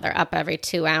when, they're up every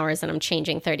 2 hours and I'm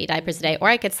changing 30 diapers a day. Or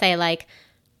I could say like,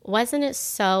 wasn't it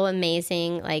so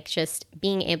amazing, like just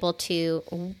being able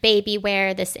to baby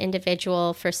wear this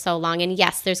individual for so long? And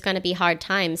yes, there's going to be hard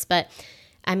times, but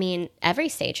I mean, every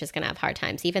stage is going to have hard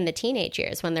times, even the teenage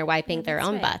years when they're wiping their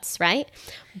own butts, right?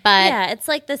 But yeah, it's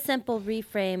like the simple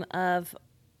reframe of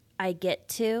I get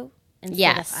to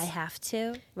instead of I have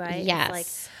to, right? Yes.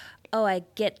 It's like, oh, I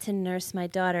get to nurse my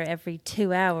daughter every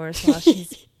 2 hours while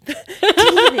she's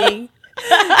teething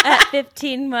at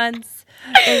 15 months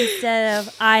instead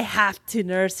of I have to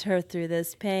nurse her through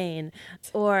this pain.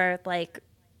 Or like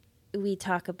we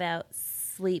talk about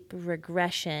sleep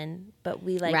regression, but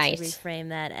we like to reframe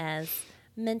that as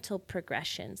mental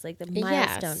progressions, like the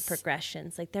milestone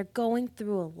progressions. Like they're going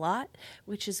through a lot,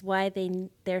 which is why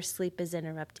their sleep is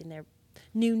interrupting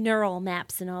new neural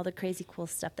maps and all the crazy cool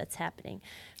stuff that's happening.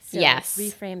 So yes.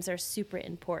 reframes are super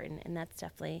important, and that's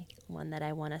definitely one that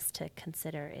I want us to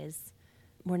consider is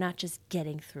we're not just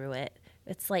getting through it.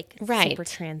 It's like super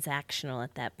transactional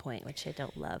at that point, which I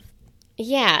don't love.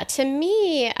 Yeah, to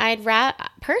me,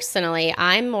 personally,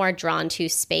 I'm more drawn to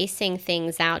spacing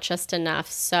things out just enough.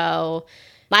 So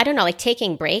I don't know, like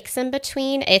taking breaks in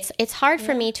between. It's hard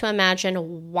for me to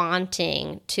imagine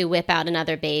wanting to whip out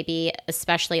another baby,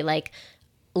 especially like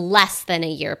less than a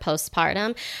year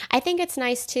postpartum. I think it's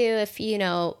nice too if,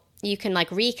 you can like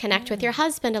reconnect with your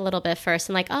husband a little bit first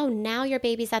and like, oh, now your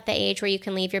baby's at the age where you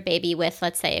can leave your baby with,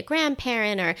 let's say, a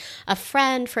grandparent or a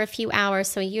friend for a few hours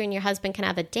so you and your husband can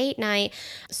have a date night.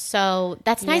 So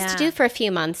that's nice to do for a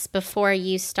few months before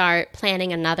you start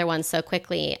planning another one so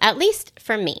quickly, at least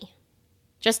for me.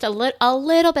 Just a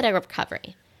little bit of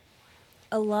recovery.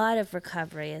 A lot of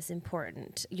recovery is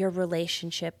important. Your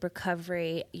relationship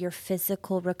recovery, your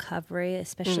physical recovery,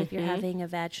 especially if you're having a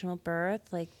vaginal birth,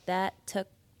 like that took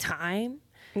time.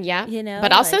 Yeah.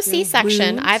 But also like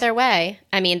C-section, either way.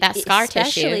 I mean, that scar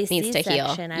tissue needs to heal.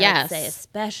 I would say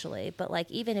especially. But like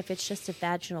even if it's just a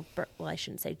vaginal birth, well, I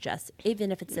shouldn't say just,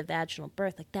 even if it's a vaginal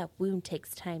birth, like that wound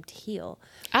takes time to heal.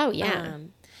 Oh, yeah.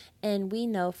 And we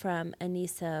know from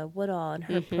Anissa Woodall and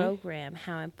her program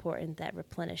how important that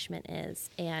replenishment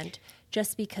is. And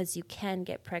just because you can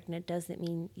get pregnant doesn't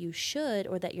mean you should,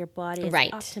 or that your body is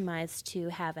optimized to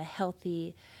have a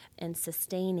healthy and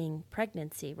sustaining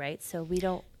pregnancy, right? So we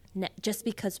don't, just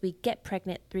because we get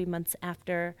pregnant 3 months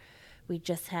after we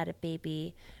just had a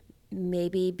baby,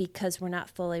 maybe because we're not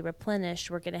fully replenished,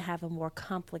 we're going to have a more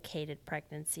complicated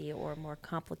pregnancy or a more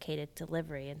complicated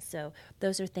delivery. And so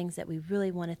those are things that we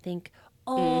really want to think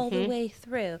all the way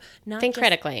through. Not think just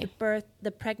critically.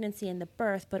 The pregnancy and the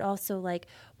birth, but also like,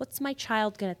 what's my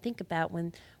child going to think about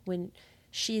when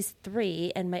she's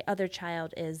 3 and my other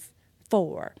child is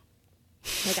 4?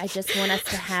 Like, I just want us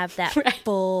to have that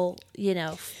full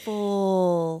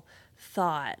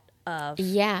thought of,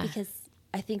 because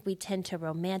I think we tend to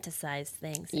romanticize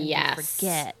things and we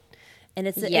forget. And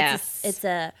it's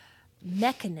a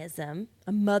mechanism,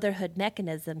 a motherhood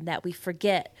mechanism, that we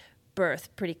forget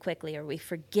birth pretty quickly, or we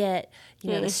forget,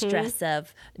 the stress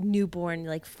of newborn,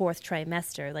 like 4th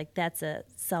trimester. Like that's a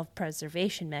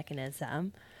self-preservation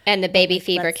mechanism. And the baby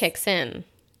fever kicks in.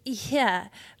 Yeah.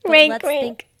 But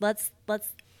Wink. Let's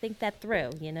think that through.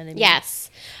 You know what I mean?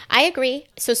 Yes, I agree.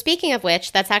 So speaking of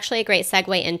which, that's actually a great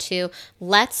segue into,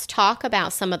 let's talk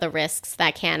about some of the risks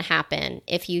that can happen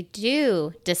if you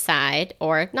do decide,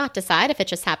 or not decide, if it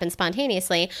just happens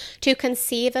spontaneously, to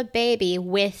conceive a baby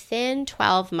within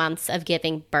 12 months of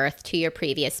giving birth to your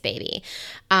previous baby.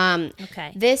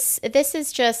 Okay. This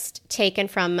is just taken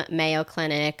from Mayo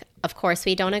Clinic. Of course,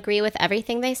 we don't agree with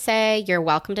everything they say. You're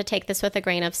welcome to take this with a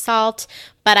grain of salt.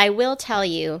 But I will tell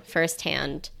you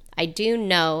firsthand, I do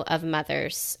know of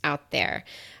mothers out there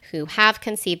who have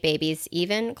conceived babies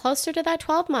even closer to that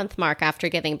 12-month mark after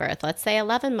giving birth. Let's say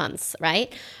 11 months,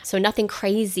 right? So nothing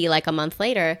crazy like a month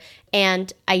later.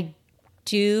 And I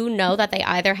do know that they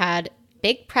either had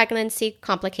big pregnancy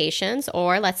complications,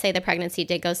 or let's say the pregnancy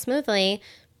did go smoothly,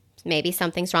 maybe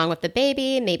something's wrong with the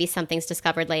baby. Maybe something's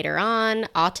discovered later on.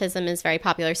 Autism is very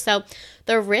popular. So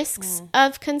the risks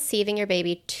of conceiving your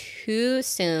baby too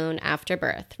soon after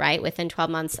birth, right, within 12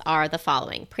 months are the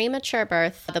following. Premature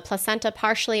birth, the placenta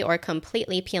partially or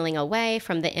completely peeling away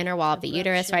from the inner wall of the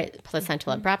uterus, right,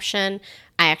 placental abruption.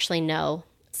 I actually know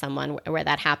someone where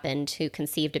that happened who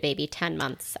conceived a baby 10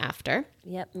 months after.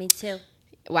 Yep, me too.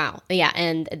 Wow. Yeah.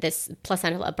 And this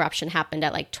placental abruption happened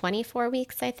at like 24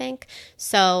 weeks, I think.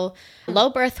 So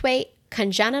low birth weight,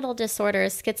 congenital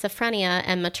disorders, schizophrenia,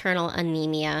 and maternal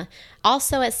anemia.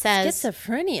 Also, it says...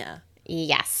 Schizophrenia?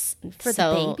 Yes. For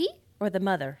the baby or the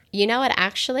mother? You know, it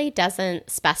actually doesn't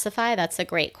specify. That's a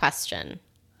great question.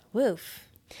 Woof.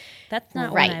 That's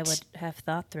not one I would have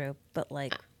thought through, but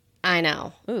like... I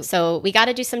know. Ooh. So we got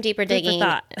to do some deeper digging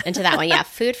into that one. Yeah,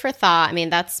 food for thought. I mean,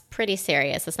 that's pretty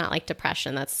serious. It's not like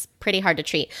depression. That's pretty hard to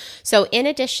treat. So in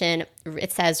addition,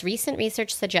 it says recent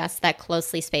research suggests that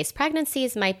closely spaced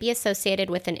pregnancies might be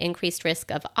associated with an increased risk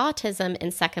of autism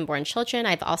in second-born children.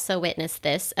 I've also witnessed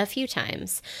this a few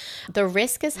times. The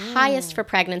risk is highest for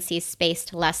pregnancies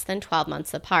spaced less than 12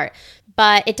 months apart.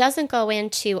 But it doesn't go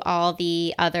into all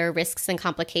the other risks and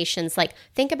complications. Like,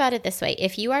 think about it this way.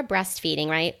 If you are breastfeeding,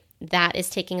 right, that is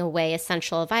taking away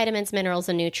essential vitamins, minerals,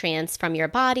 and nutrients from your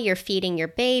body. You're feeding your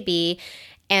baby.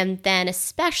 And then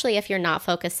especially if you're not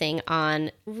focusing on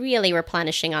really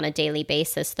replenishing on a daily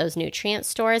basis those nutrient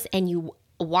stores, and you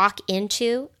walk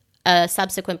into a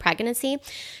subsequent pregnancy,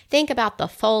 think about the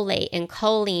folate and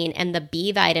choline and the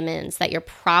B vitamins that you're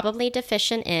probably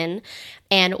deficient in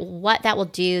and what that will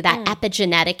do, that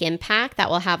epigenetic impact that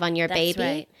will have on your baby.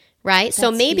 Right. Right?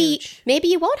 So huge. maybe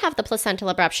you won't have the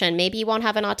placental abruption. Maybe you won't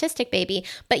have an autistic baby,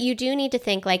 but you do need to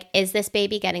think like, is this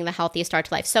baby getting the healthiest start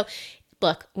to life? So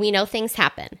look, we know things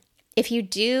happen. If you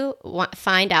do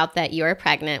find out that you're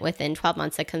pregnant within 12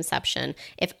 months of conception,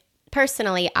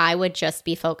 personally, I would just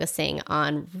be focusing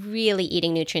on really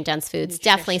eating nutrient-dense foods,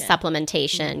 definitely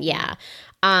supplementation. Yeah.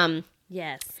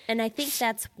 Yes. And I think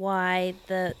that's why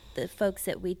the folks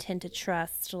that we tend to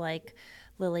trust, like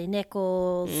Lily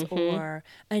Nichols or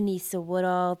Anissa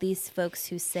Woodall, these folks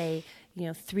who say,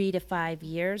 3 to 5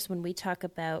 years, when we talk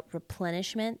about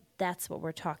replenishment, that's what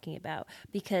we're talking about.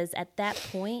 Because at that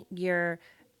point, you're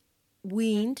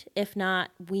weaned, if not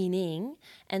weaning,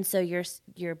 and so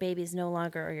your baby's no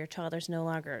longer, or your toddler's no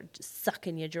longer just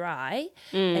sucking you dry,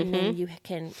 and then you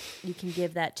can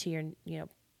give that to your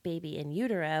baby in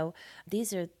utero.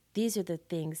 These are the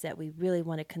things that we really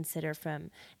want to consider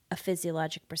from a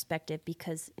physiologic perspective,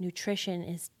 because nutrition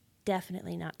is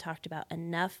definitely not talked about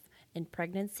enough in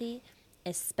pregnancy,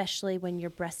 especially when you're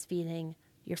breastfeeding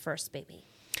your first baby.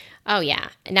 Oh, yeah.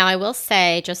 Now, I will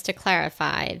say, just to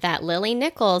clarify, that Lily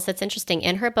Nichols, it's interesting,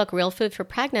 in her book, Real Food for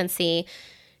Pregnancy,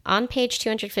 on page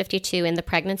 252 in the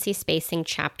pregnancy spacing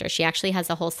chapter, she actually has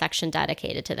a whole section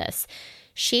dedicated to this.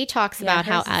 She talks about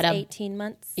how at 18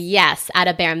 months. Yes, at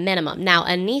a bare minimum. Now,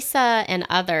 Anissa and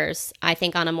others, I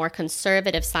think on a more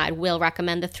conservative side, will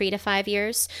recommend the 3 to 5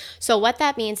 years. So what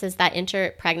that means is that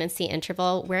pregnancy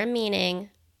interval, we're meaning,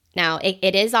 now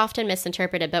it is often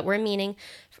misinterpreted, but we're meaning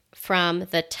from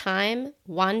the time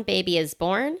one baby is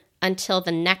born until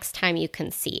the next time you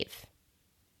conceive.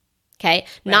 Okay? Right.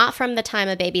 Not from the time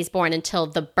a baby's born until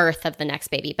the birth of the next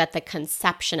baby, but the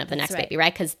conception of the next baby,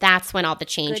 right? Because that's when all the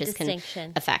changes can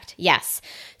affect. Yes.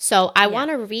 So I want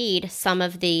to read some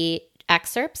of the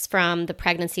excerpts from the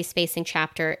pregnancy spacing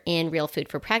chapter in Real Food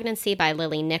for Pregnancy by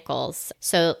Lily Nichols.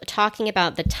 So talking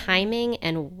about the timing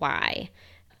and why.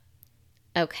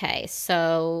 Okay,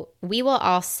 so we will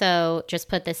also just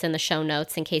put this in the show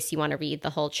notes in case you want to read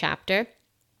the whole chapter.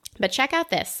 But check out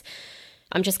this.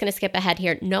 I'm just going to skip ahead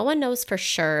here. No one knows for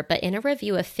sure, but in a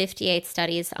review of 58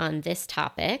 studies on this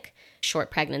topic,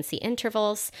 short pregnancy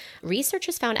intervals,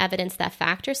 researchers found evidence that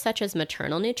factors such as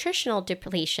maternal nutritional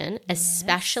depletion,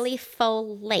 especially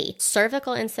folate,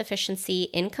 cervical insufficiency,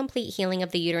 incomplete healing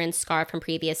of the uterine scar from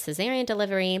previous cesarean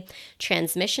delivery,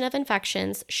 transmission of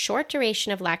infections, short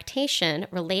duration of lactation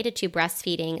related to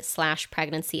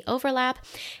breastfeeding/pregnancy overlap,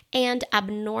 and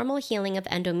abnormal healing of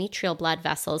endometrial blood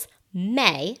vessels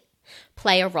may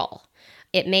play a role.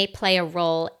 It may play a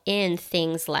role in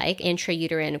things like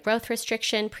intrauterine growth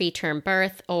restriction, preterm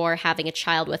birth, or having a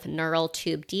child with neural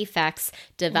tube defects,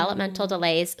 developmental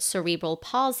delays, cerebral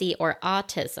palsy, or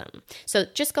autism. So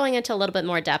just going into a little bit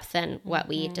more depth than what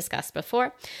we discussed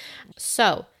before.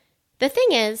 So the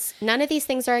thing is, none of these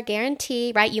things are a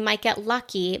guarantee, right? You might get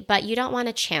lucky, but you don't want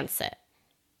to chance it,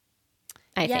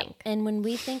 I think. And when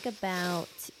we think about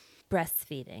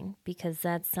breastfeeding, because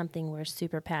that's something we're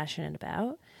super passionate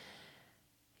about,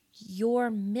 your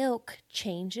milk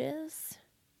changes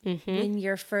when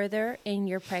you're further in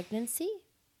your pregnancy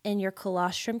and your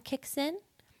colostrum kicks in.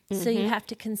 So you have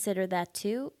to consider that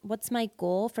too. What's my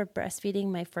goal for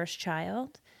breastfeeding my first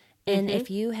child? And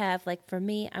if you have, like for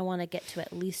me, I want to get to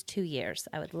at least 2 years.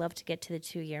 I would love to get to the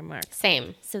 2-year mark.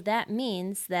 Same. So that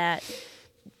means that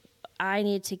I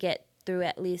need to get through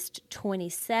at least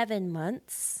 27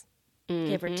 months,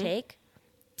 give or take,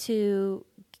 to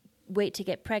wait to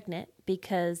get pregnant,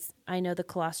 because I know the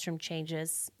colostrum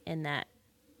changes in that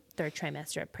 3rd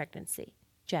trimester of pregnancy,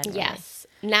 generally. Yes.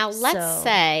 Now, let's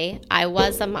say I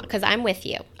was a mom, because I'm with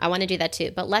you. I want to do that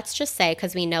too. But let's just say,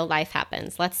 because we know life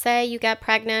happens, let's say you get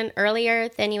pregnant earlier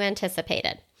than you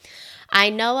anticipated. I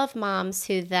know of moms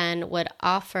who then would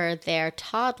offer their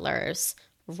toddlers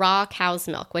raw cow's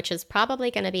milk, which is probably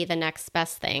going to be the next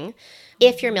best thing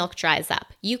if your milk dries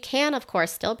up. You can, of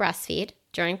course, still breastfeed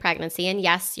during pregnancy, and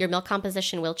yes, your milk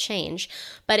composition will change.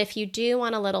 But if you do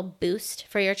want a little boost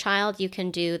for your child, you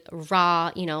can do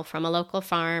raw, from a local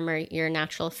farm or your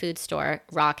natural food store,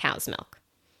 raw cow's milk.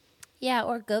 Yeah,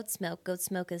 or goat's milk. Goat's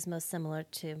milk is most similar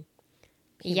to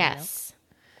human milk.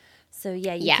 So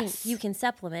yeah, you can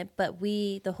supplement, but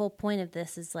the whole point of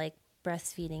this is like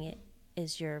breastfeeding it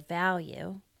is your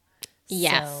value.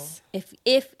 Yes. So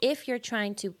if you're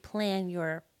trying to plan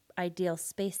your ideal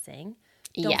spacing,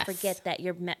 don't forget that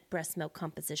your breast milk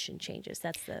composition changes.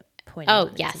 That's the point I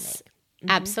wanted to make.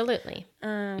 Absolutely.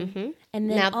 And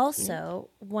then also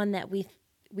one that we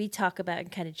we talk about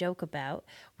and kind of joke about,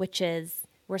 which is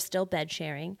we're still bed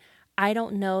sharing. I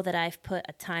don't know that I've put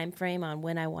a time frame on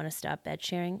when I want to stop bed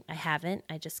sharing. I haven't.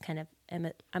 I just kind of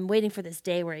I'm waiting for this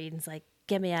day where Eden's like,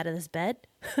 get me out of this bed.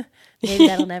 Maybe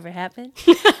that'll never happen.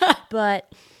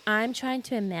 But I'm trying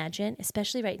to imagine,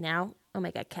 especially right now, oh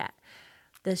my God, Kat,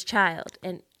 this child,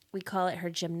 and we call it her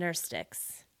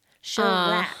gymnastics. She'll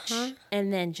latch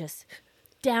and then just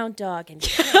down dog and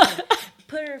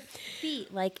put her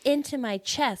feet like into my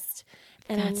chest.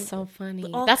 And that's so funny.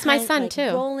 That's my son like,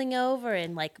 too. Rolling over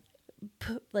and like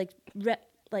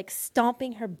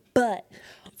stomping her butt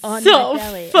on my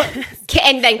belly.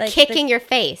 And then like kicking your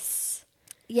face.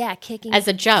 Yeah, kicking. As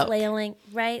a joke. Flailing,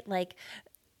 right? Like,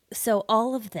 so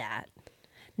all of that.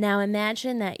 Now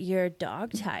imagine that you're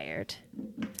dog tired.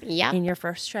 Yeah. In your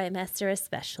first trimester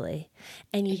especially.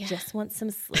 And you just want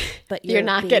some sleep. But you're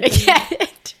not going to get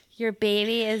it. Your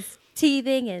baby is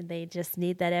teething and they just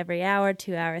need that every hour,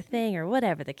 2 hour thing, or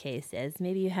whatever the case is.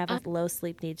 Maybe you have a low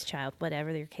sleep needs child,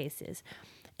 whatever your case is.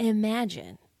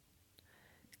 Imagine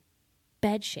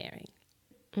bed sharing,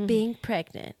 being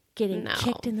pregnant, getting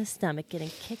kicked in the stomach, getting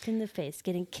kicked in the face,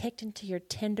 getting kicked into your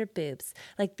tender boobs.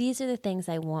 Like, these are the things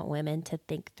I want women to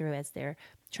think through as they're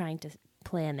trying to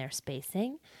plan their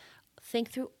spacing. Think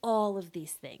through all of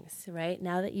these things, right?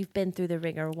 Now that you've been through the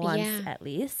ringer once at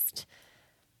least,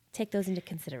 take those into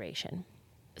consideration.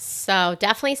 So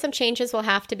definitely some changes will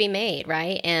have to be made,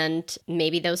 right? And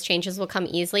maybe those changes will come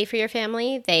easily for your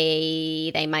family.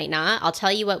 They might not. I'll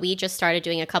tell you what we just started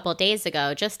doing a couple of days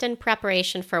ago, just in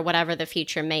preparation for whatever the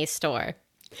future may store.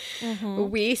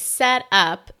 We set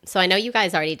up, so I know you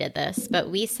guys already did this, but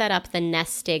we set up the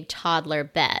nested toddler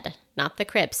bed, not the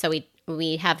crib. So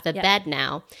we have the bed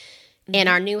now. In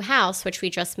our new house, which we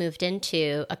just moved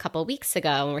into a couple weeks ago,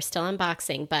 and we're still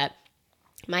unboxing, but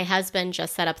my husband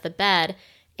just set up the bed,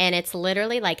 and it's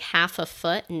literally like half a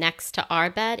foot next to our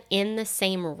bed in the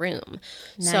same room.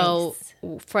 Nice. So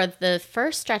for the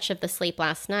first stretch of the sleep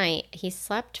last night, he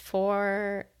slept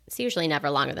for, it's usually never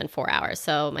longer than 4 hours.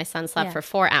 So my son slept for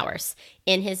 4 hours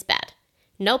in his bed.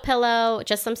 No pillow,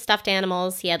 just some stuffed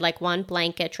animals. He had like one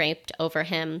blanket draped over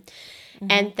him.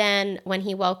 And then when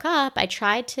he woke up, I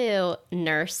tried to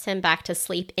nurse him back to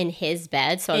sleep in his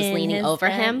bed. So I was leaning over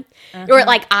him. Or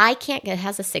like, I can't get, it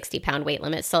has a 60-pound weight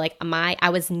limit. So like I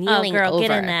was kneeling over.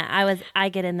 Get in that. I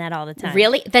get in that all the time.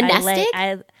 Really? The nested?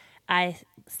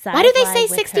 Why do they say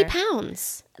 60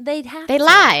 pounds? They'd have They to.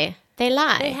 lie. They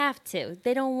lie. They have to.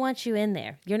 They don't want you in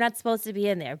there. You're not supposed to be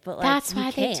in there. But like, that's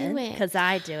why they do it. Because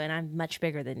I do, and I'm much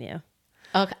bigger than you.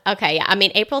 Okay. Yeah. I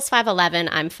mean, April's 5'11".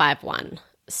 I'm 5'1".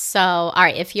 So, all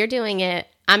right, if you're doing it,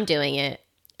 I'm doing it.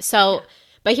 So,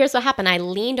 but here's what happened. I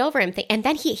leaned over him, and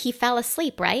then he fell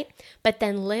asleep, right? But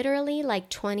then literally like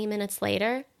 20 minutes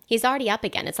later, he's already up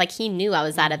again. It's like he knew I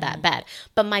was out of that bed.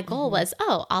 But my goal was,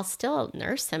 I'll still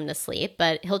nurse him to sleep,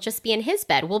 but he'll just be in his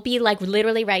bed. We'll be like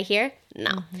literally right here.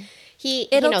 No. He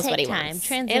knows what he wants.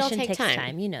 Transition takes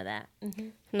time. You know that.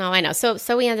 No, I know.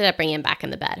 So we ended up bringing him back in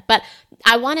the bed. But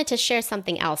I wanted to share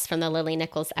something else from the Lily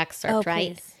Nichols excerpt,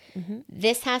 right? Please.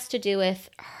 This has to do with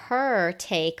her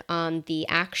take on the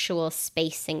actual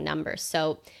spacing numbers.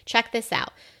 So check this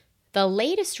out. The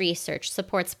latest research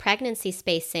supports pregnancy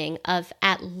spacing of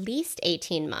at least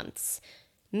 18 months,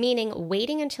 meaning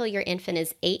waiting until your infant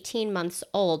is 18 months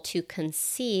old to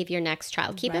conceive your next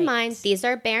child. Keep in mind, these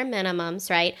are bare minimums,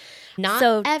 right? Not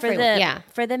everyone.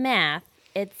 For the math,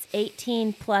 it's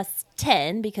 18 plus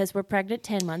 10 because we're pregnant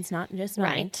 10 months, not just 9.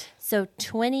 Right. So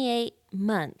 28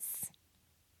 months.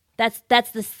 That's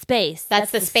the space.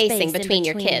 That's the spacing between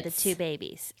your kids. The two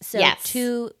babies. So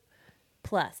 2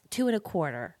 and a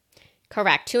quarter.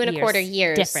 Correct. 2.25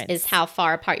 years difference. Is how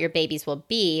far apart your babies will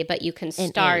be, but you can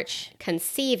start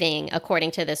conceiving,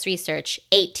 according to this research,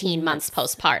 18 months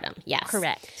postpartum. Yes.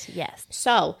 Correct. Yes.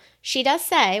 So she does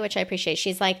say, which I appreciate,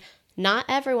 she's like, not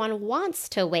everyone wants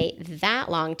to wait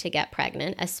that long to get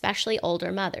pregnant, especially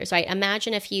older mothers, right?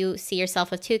 Imagine if you see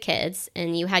yourself with 2 kids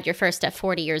and you had your first at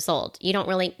 40 years old.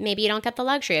 Maybe you don't get the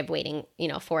luxury of waiting,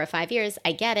 4 or 5 years.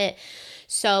 I get it.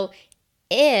 So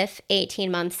if 18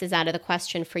 months is out of the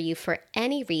question for you for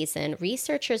any reason,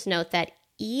 researchers note that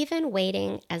even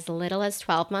waiting as little as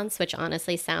 12 months, which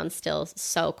honestly sounds still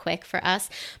so quick for us,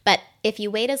 but if you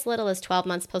wait as little as 12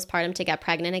 months postpartum to get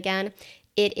pregnant again,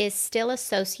 it is still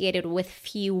associated with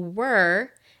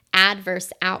fewer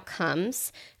adverse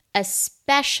outcomes,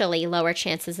 especially lower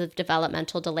chances of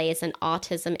developmental delays and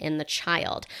autism in the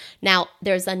child. Now,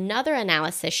 there's another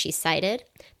analysis she cited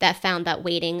that found that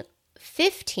waiting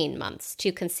 15 months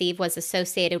to conceive was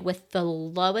associated with the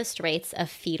lowest rates of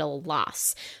fetal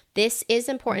loss. This is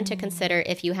important to consider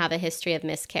if you have a history of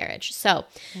miscarriage. So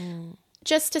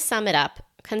just to sum it up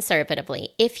conservatively,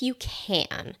 if you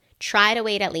can, try to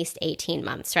wait at least 18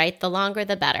 months, right? The longer,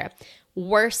 the better.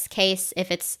 Worst case, if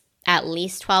it's at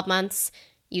least 12 months,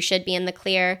 you should be in the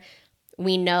clear.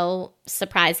 We know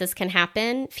surprises can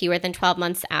happen fewer than 12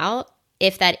 months out.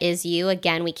 If that is you,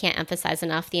 again, we can't emphasize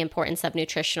enough the importance of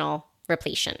nutritional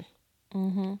repletion.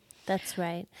 Mm-hmm. That's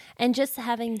right. And just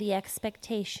having the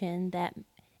expectation that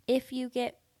if you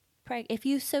get if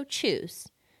you so choose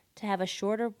to have a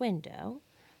shorter window,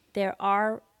 there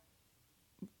are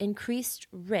increased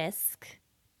risk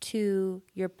to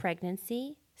your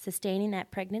pregnancy, sustaining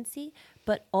that pregnancy,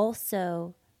 but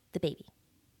also the baby.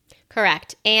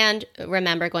 Correct. And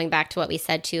remember, going back to what we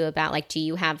said too about like, do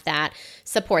you have that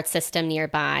support system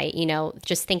nearby? You know,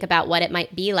 just think about what it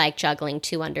might be like juggling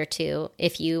 2 under 2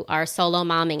 if you are solo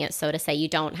momming it, so to say. You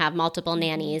don't have multiple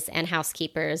nannies and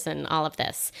housekeepers and all of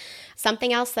this.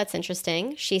 Something else that's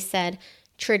interesting, she said,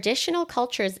 traditional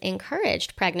cultures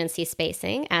encouraged pregnancy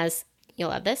spacing, as you'll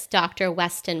love this, Dr.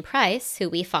 Weston Price, who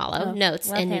we follow, notes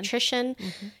in nutrition,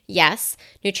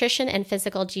 nutrition and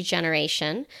physical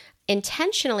degeneration,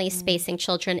 intentionally spacing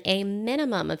children a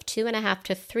minimum of 2.5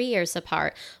 to 3 years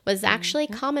apart was actually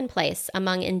commonplace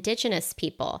among indigenous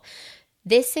people.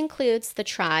 This includes the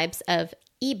tribes of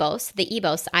Ibos, the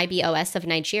Ibos, I-B-O-S of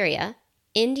Nigeria,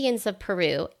 Indians of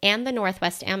Peru, and the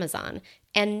Northwest Amazon,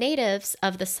 and natives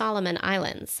of the Solomon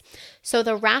Islands. So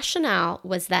the rationale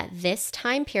was that this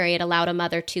time period allowed a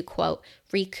mother to, quote,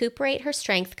 recuperate her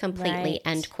strength completely,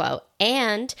 end quote,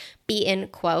 and be in,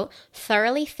 quote,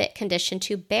 thoroughly fit condition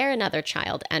to bear another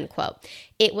child, end quote.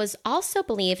 It was also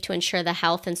believed to ensure the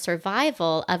health and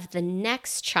survival of the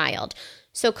next child.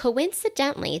 So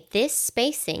coincidentally, this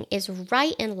spacing is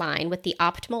right in line with the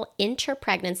optimal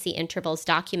interpregnancy intervals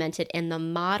documented in the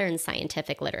modern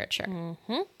scientific literature.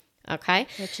 Mm-hmm. Okay?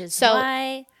 Which is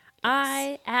why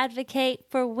I advocate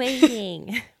for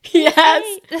waiting.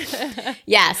 Yes.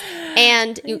 Yes.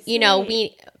 And, you know,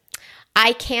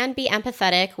 I can be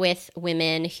empathetic with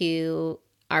women who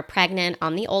are pregnant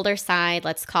on the older side,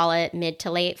 let's call it mid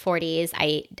to late 40s.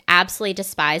 I absolutely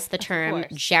despise the term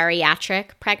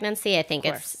geriatric pregnancy. I think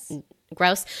it's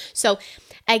gross. So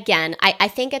again, I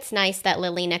think it's nice that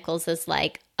Lily Nichols is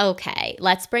like, okay,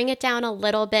 let's bring it down a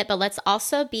little bit, but let's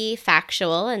also be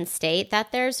factual and state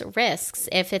that there's risks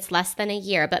if it's less than a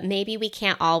year, but maybe we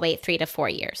can't all wait 3 to 4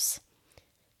 years.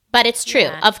 But it's true.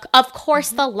 Yeah. Of course,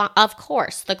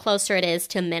 the closer it is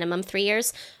to minimum 3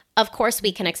 years, of course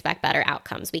we can expect better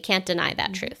outcomes. We can't deny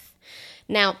that truth.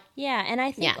 Now, yeah, and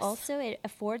I think also it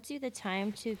affords you the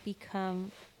time to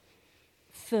become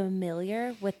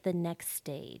familiar with the next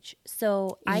stage.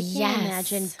 So I can't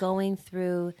imagine going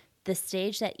through the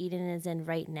stage that Eden is in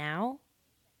right now.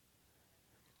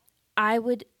 I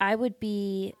would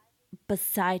be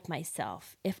beside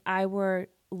myself if I were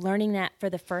learning that for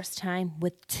the first time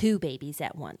with 2 babies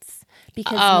at once.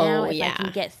 Because now if I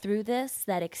can get through this,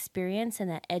 that experience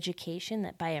and that education,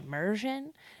 that by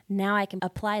immersion, now I can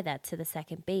apply that to the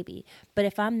second baby. But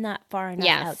if I'm not far enough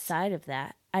outside of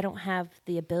that, I don't have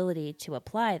the ability to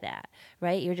apply that,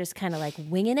 right? You're just kind of like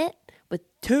winging it with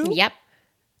 2. Yep.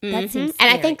 That seems and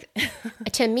I think,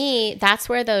 to me, that's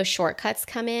where those shortcuts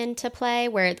come into play,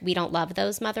 where we don't love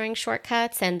those mothering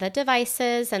shortcuts and the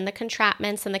devices and the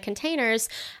contraptions and the containers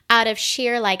out of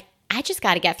sheer, like, I just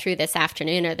got to get through this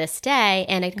afternoon or this day,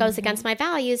 and it goes against my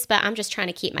values, but I'm just trying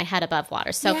to keep my head above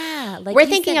water. So we're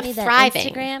thinking of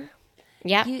thriving. Instagram.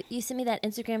 Yeah. You sent me that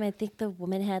Instagram. I think the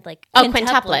woman had like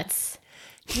quintuplets.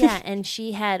 Yeah, and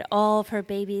she had all of her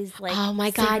babies like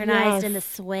synchronized in the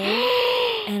swing.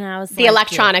 And I was the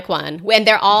electronic one. When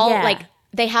they're all like,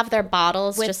 they have their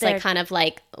bottles with just like kind of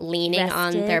like leaning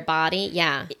on their body.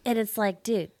 Yeah. And it's like,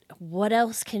 dude, what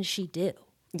else can she do?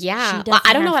 Yeah. Well,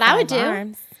 I don't know what I would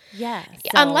do. Yeah.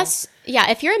 So. Unless,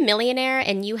 if you're a millionaire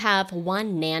and you have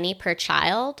 1 nanny per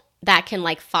child that can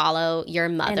like follow your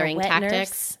mothering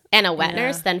tactics and a wet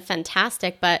nurse, then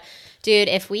fantastic. But dude,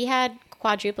 if we had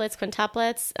quadruplets,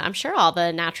 quintuplets, I'm sure all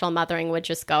the natural mothering would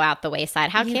just go out the wayside.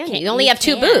 How can you? You only have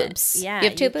 2 boobs. Yeah, you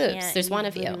have 2 boobs. There's one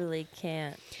of you. You literally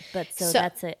can't. But so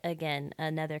that's again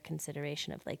another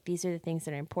consideration of like, these are the things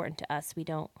that are important to us. We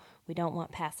don't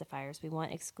want pacifiers. We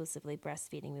want exclusively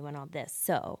breastfeeding. We want all this.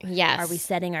 So are we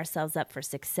setting ourselves up for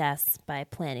success by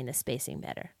planning the spacing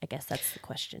better? I guess that's the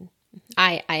question.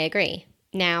 I agree.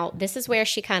 Now, this is where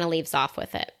she kind of leaves off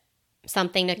with it.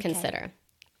 Something to consider.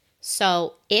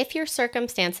 So if your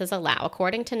circumstances allow,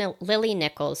 according to Lily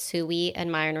Nichols, who we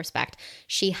admire and respect,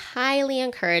 she highly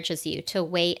encourages you to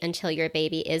wait until your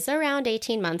baby is around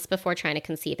 18 months before trying to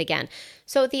conceive again.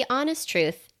 So the honest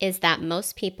truth is that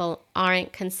most people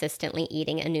aren't consistently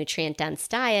eating a nutrient-dense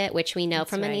diet, which we know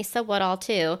That's from right. Anissa Woodall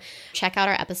too. Check out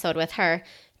our episode with her.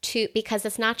 Because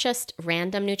it's not just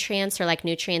random nutrients or like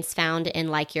nutrients found in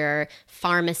like your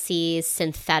pharmacy's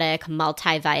synthetic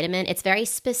multivitamin. It's very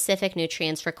specific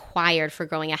nutrients required for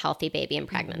growing a healthy baby in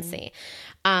pregnancy.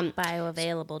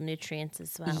 Bioavailable nutrients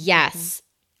as well. Yes.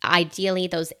 Ideally,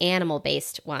 those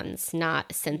animal-based ones,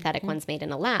 not synthetic ones made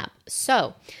in a lab.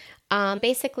 So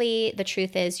basically, the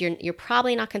truth is you're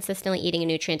probably not consistently eating a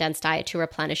nutrient-dense diet to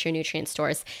replenish your nutrient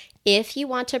stores. If you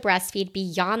want to breastfeed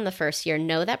beyond the first year,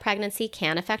 know that pregnancy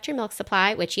can affect your milk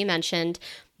supply, which you mentioned.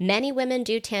 Many women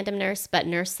do tandem nurse, but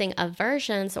nursing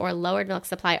aversions or lowered milk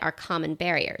supply are common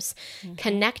barriers.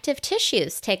 Connective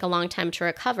tissues take a long time to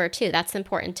recover too. That's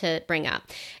important to bring up.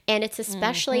 And it's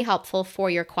especially helpful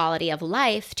for your quality of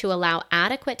life to allow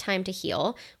adequate time to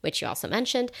heal, which you also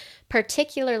mentioned,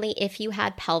 particularly if you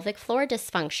had pelvic floor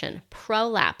dysfunction,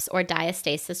 prolapse, or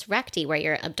diastasis recti, where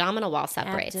your abdominal wall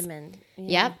separates. Abdomen.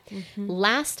 Yep.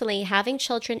 Lastly, having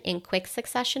children in quick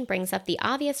succession brings up the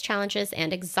obvious challenges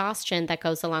and exhaustion that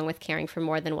goes along with caring for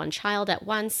more than one child at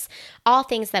once, all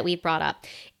things that we've brought up.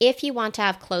 If you want to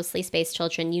have closely spaced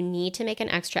children, you need to make an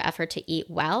extra effort to eat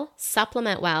well,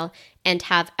 supplement well, and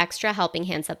have extra helping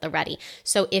hands at the ready.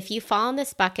 So if you fall in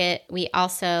this bucket, we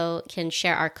also can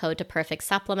share our code to Perfect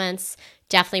Supplements.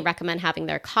 Definitely recommend having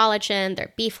their collagen,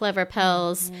 their beef liver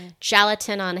pills,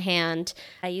 gelatin on hand.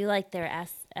 You like their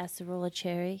acerola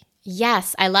cherry?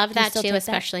 Yes, I love that still too, take that?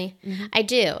 especially. I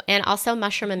do. And also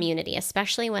mushroom immunity,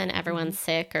 especially when everyone's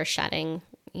sick or shedding,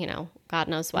 God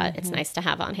knows what. It's nice to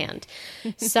have on hand.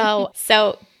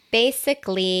 So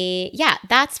basically, yeah,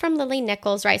 that's from Lily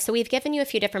Nichols, right? So we've given you a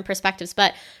few different perspectives,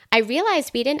 but I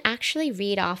realized we didn't actually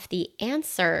read off the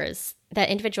answers, the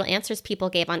individual answers people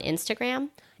gave on Instagram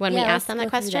when we asked them that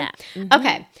question.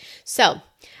 Okay, so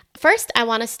first I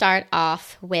want to start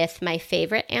off with my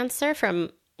favorite answer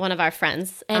from one of our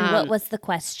friends. And what was the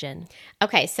question?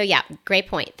 Okay, so yeah, great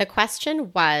point. The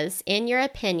question was, in your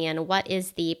opinion, what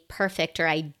is the perfect or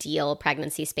ideal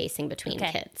pregnancy spacing between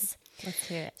kids? Let's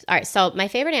hear it. All right, so my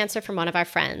favorite answer from one of our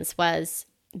friends was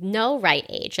no right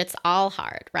age. It's all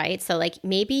hard, right? So like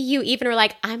maybe you even were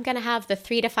like, I'm going to have the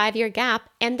 3 to 5 year gap,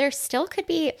 and there still could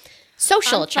be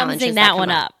social challenges that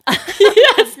one up.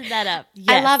 Yes. that up. Yes,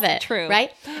 I love it. True.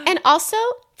 Right? And also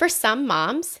for some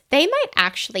moms, they might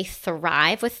actually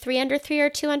thrive with 3 under 3 or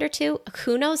 2 under 2.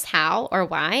 Who knows how or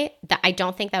why? I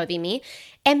don't think that would be me.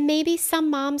 And maybe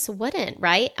some moms wouldn't,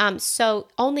 right? So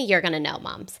only you're going to know,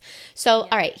 moms. So,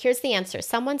 all right, here's the answer.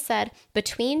 Someone said,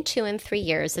 between 2 and 3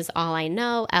 years is all I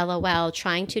know. LOL,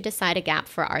 trying to decide a gap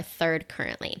for our third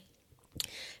currently.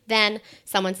 Then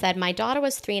someone said, my daughter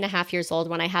was 3.5 years old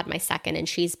when I had my second, and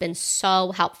she's been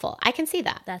so helpful. I can see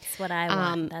that. That's what I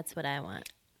want. That's what I want.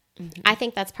 I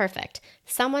think that's perfect.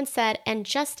 Someone said, and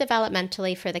just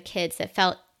developmentally for the kids, it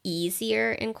felt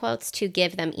easier, in quotes, to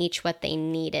give them each what they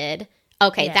needed.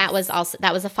 Okay, Yes.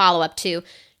 that was a follow-up to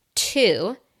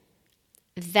 2.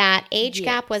 That age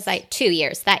gap was 2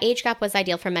 years. That age gap was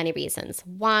ideal for many reasons.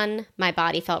 1, my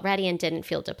body felt ready and didn't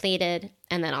feel depleted.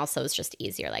 And then also it's just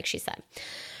easier, like she said.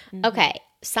 Okay.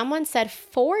 Someone said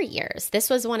 4 years. This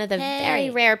was one of the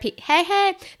very rare people.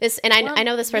 This, and I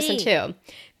know this person too.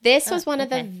 This was one of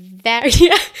the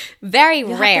very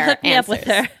rare hook me answers. up with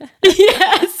her.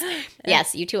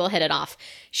 Yes, you two will hit it off.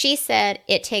 She said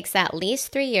it takes at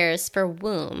least 3 years for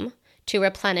womb to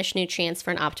replenish nutrients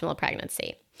for an optimal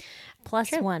pregnancy.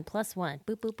 +1.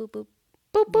 Boop, boop, boop, boop.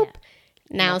 Boop, boop.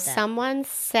 Yeah. Now, Love that. someone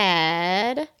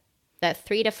said that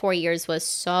 3 to 4 years was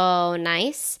so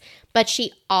nice, but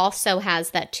she also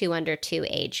has that 2 under 2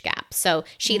 age gap. So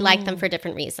she liked them for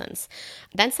different reasons.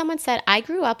 Then someone said, I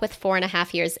grew up with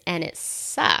 4.5 years and it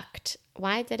sucked.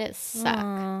 Why did it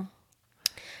suck?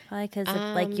 Probably because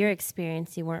of like your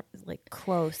experience, you weren't like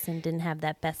close and didn't have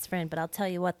that best friend. But I'll tell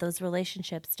you what, those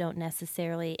relationships don't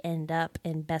necessarily end up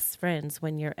in best friends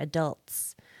when you're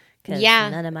adults. Because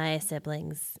none of my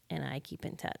siblings and I keep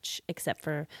in touch, except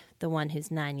for the one who's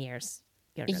 9 years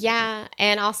younger than me. Yeah,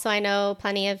 and also I know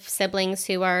plenty of siblings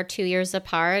who are 2 years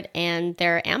apart and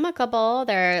they're amicable,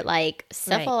 they're like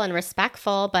civil and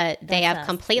respectful, but they have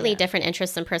completely different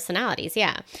interests and personalities.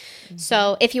 Yeah.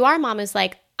 So if you are a mom who's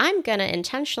like, I'm going to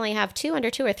intentionally have 2 under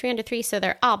 2 or 3 under 3 so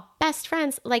they're all best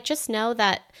friends, like just know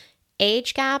that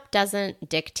age gap doesn't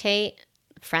dictate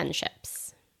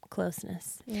friendships.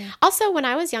 closeness. Yeah. Also, when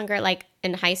I was younger, like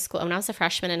in high school, when I was a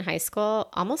freshman in high school,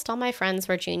 almost all my friends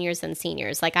were juniors and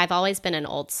seniors. Like I've always been an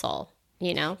old soul,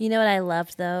 you know? You know what I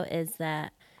loved, though, is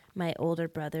that my older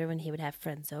brother, when he would have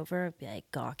friends over, would be like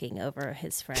gawking over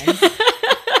his friends.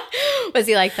 Was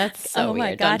he like, that's so oh weird,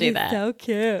 my God, don't do that. He's so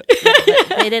cute. Yeah,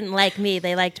 but they didn't like me.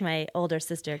 They liked my older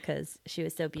sister because she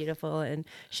was so beautiful and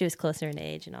she was closer in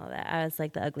age and all that. I was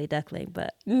like the ugly duckling,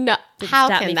 but No, didn't how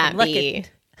stop can me that from be? looking.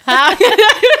 How?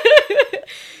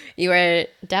 You were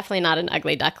definitely not an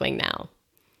ugly duckling now.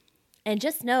 And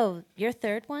just know your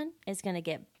third one is going to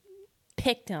get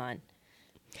picked on.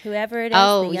 Whoever it is,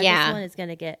 Oh, the youngest yeah. one is going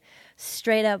to get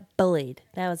straight up bullied.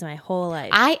 That was my whole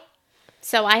life.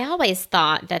 So I always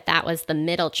thought that was the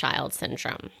middle child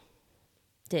syndrome.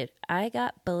 Dude, I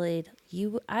got bullied.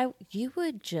 You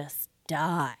would just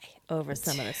die over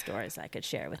some of the stories I could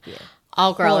share with you.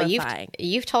 Oh, girl, Horrifying.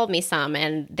 you've told me some,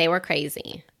 and they were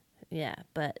crazy. Yeah,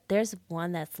 but there's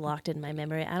one that's locked in my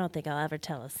memory. I don't think I'll ever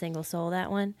tell a single soul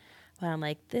that one. But I'm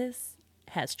like, this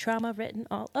has trauma written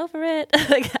all over it.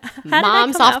 Like,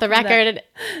 Mom's off the record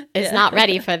is not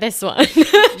ready for this one.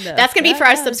 That's going to be for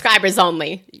our subscribers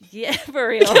only. Yeah, for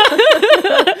real.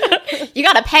 You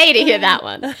got to pay to hear that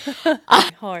one.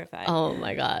 Horrifying. Oh,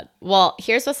 my God. Well,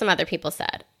 here's what some other people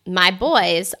said. My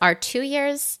boys are 2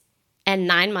 years and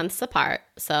 9 months apart,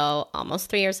 so almost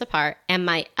 3 years apart, and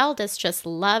my eldest just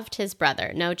loved his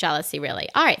brother. No jealousy, really.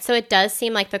 All right, so it does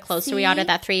seem like the closer we are to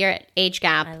that 3-year age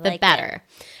gap, the better.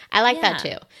 I like that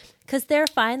too. Because they're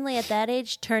finally at that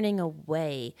age turning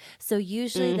away. So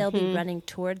usually they'll be running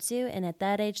towards you, and at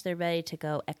that age they're ready to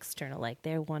go external. Like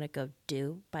they want to go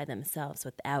do by themselves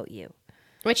without you.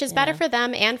 Which is better for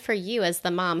them and for you as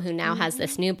the mom who now has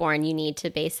this newborn. You need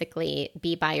to basically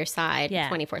be by your side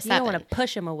 24/7. You don't want to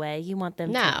push them away. You want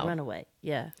them to run away.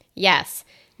 Yeah. Yes.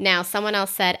 Now, someone else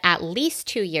said at least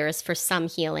 2 years for some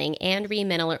healing and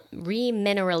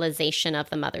remineralization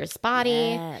of the mother's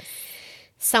body. Yes.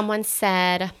 Someone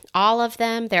said all of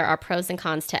them. There are pros and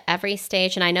cons to every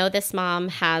stage. And I know this mom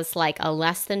has like a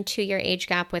less than 2 year age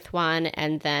gap with one,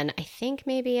 and then I think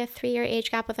maybe a 3 year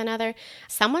age gap with another.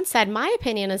 Someone said, my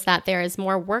opinion is that there is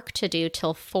more work to do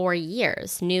till 4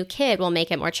 years. New kid will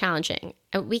make it more challenging.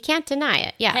 We can't deny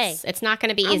it. Yes, hey, it's not going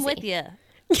to be easy. I'm with you.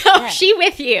 Oh, she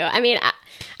with you. I mean,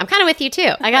 I'm kind of with you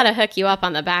too. I got to hook you up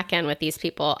on the back end with these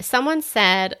people. Someone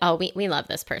said, oh, we love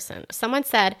this person. Someone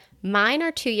said, mine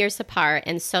are 2 years apart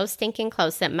and so stinking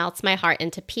close it melts my heart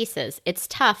into pieces. It's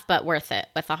tough, but worth it,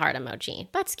 with a heart emoji.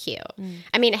 That's cute.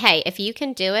 I mean, hey, if you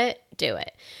can do it, do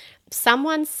it.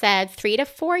 Someone said 3 to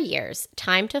 4 years,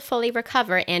 time to fully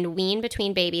recover and wean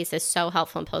between babies is so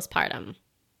helpful in postpartum.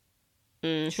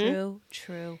 True.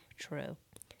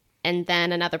 And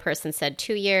then another person said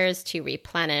 2 years to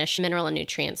replenish mineral and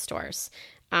nutrient stores.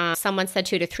 Someone said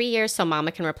 2 to 3 years so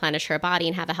mama can replenish her body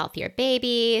and have a healthier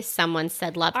baby. Someone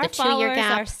said love the 2 year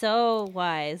gap. Our followers are so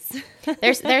wise.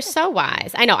 They're so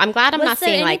wise. I know. I'm glad I'm not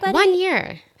saying like 1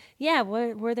 year. Yeah.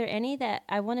 Were there any that,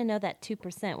 I want to know that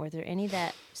 2%, were there any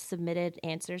that submitted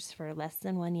answers for less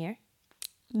than 1 year?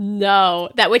 No,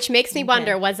 which makes me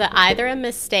wonder, was it either a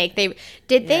mistake? They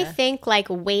think like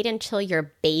wait until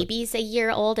your baby's a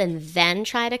year old and then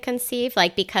try to conceive?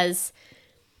 Like, because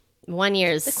 1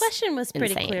 year is the question was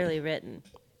pretty insane. Clearly written.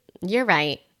 You're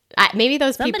right. Maybe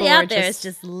those somebody people out were there is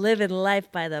just living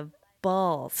life by the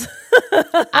balls.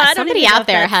 Somebody out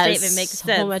there has so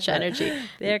sense, much energy.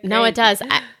 No, it does.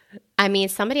 I mean,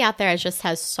 somebody out there just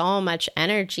has so much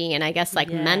energy and I guess like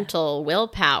mental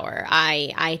willpower.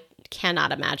 I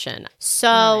cannot imagine.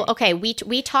 So, okay,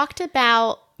 we talked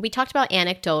about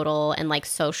anecdotal and like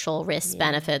social risks,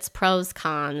 benefits, pros,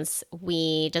 cons.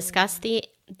 We discussed the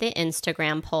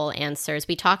Instagram poll answers.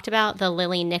 We talked about the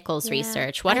Lily Nichols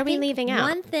research. What are we leaving out?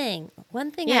 One thing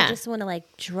I just want to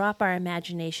like drop our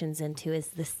imaginations into is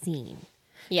the scene.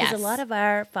 Yes. Because a lot of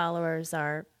our followers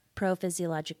are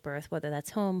pro-physiologic birth, whether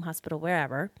that's home, hospital,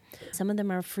 wherever. Some of them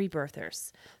are free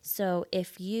birthers. So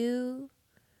if you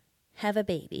have a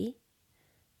baby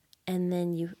and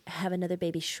then you have another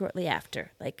baby shortly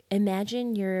after, like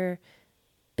imagine your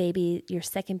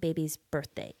second baby's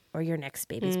birthday or your next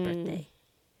baby's birthday.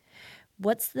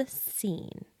 What's the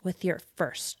scene with your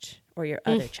first or your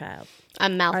other child? A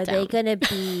meltdown. Are they going to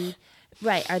be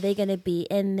right? Are they going to be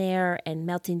in there and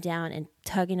melting down and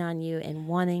tugging on you and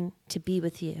wanting to be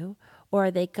with you, or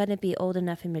are they going to be old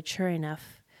enough and mature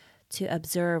enough to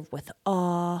observe with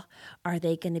awe? Are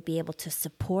they going to be able to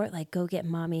support, like go get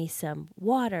mommy some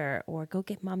water, or go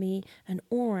get mommy an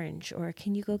orange, or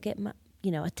can you go get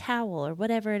a towel or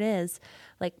whatever it is?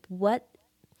 Like what?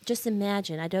 Just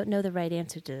imagine. I don't know the right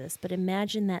answer to this, but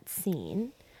imagine that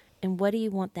scene, and what do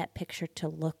you want that picture to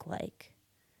look like?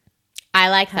 I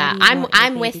like How that. do you want your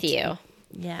I'm baby with to you.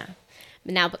 be? Yeah.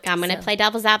 Now I'm going to play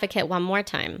devil's advocate one more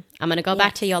time. I'm going to go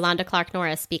back to Yes. Yolanda Clark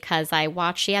Norris because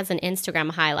she has an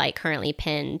Instagram highlight currently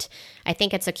pinned. I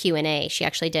think it's a Q&A she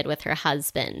actually did with her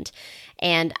husband.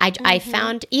 And I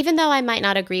found, even though I might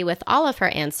not agree with all of her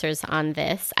answers on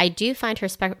this, I do find her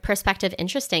perspective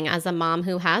interesting as a mom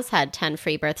who has had 10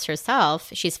 free births herself.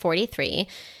 She's 43,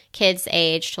 kids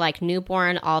aged like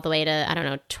newborn all the way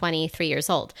to, 23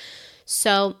 years old.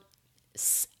 So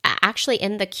actually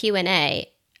in the Q&A,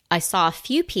 I saw a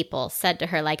few people said to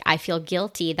her, like, I feel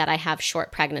guilty that I have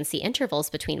short pregnancy intervals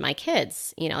between my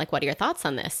kids. Like, what are your thoughts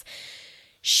on this?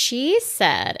 She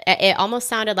said, it almost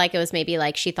sounded like it was maybe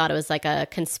like she thought it was like a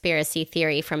conspiracy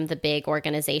theory from the big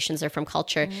organizations or from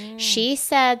culture. She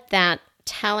said that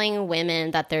telling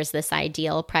women that there's this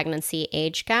ideal pregnancy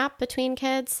age gap between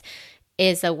kids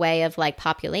is a way of like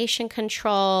population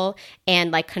control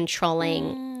and like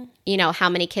controlling how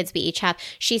many kids we each have.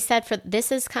 She said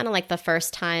this is kind of like the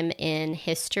first time in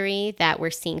history that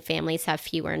we're seeing families have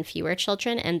fewer and fewer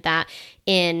children, and that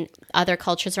in other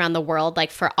cultures around the world,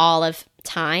 like for all of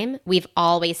time, we've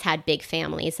always had big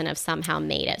families and have somehow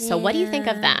made it. So what do you think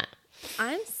of that?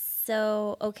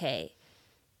 Okay.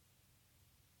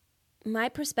 My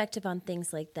perspective on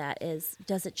things like that is,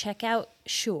 does it check out?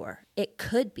 Sure, it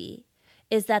could be.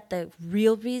 Is that the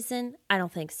real reason? I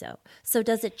don't think so. So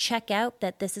does it check out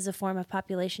that this is a form of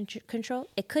population control?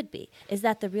 It could be. Is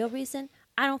that the real reason?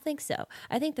 I don't think so.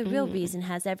 I think the real reason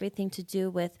has everything to do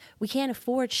with we can't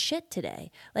afford shit today.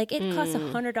 Like it costs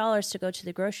 $100 to go to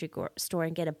the grocery store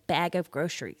and get a bag of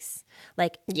groceries.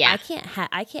 Like I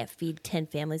can't feed 10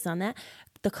 families on that.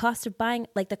 The cost of buying,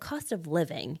 like the cost of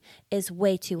living is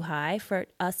way too high for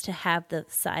us to have the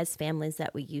size families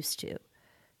that we used to.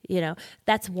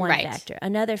 That's one factor.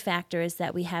 Another factor is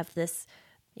that we have this,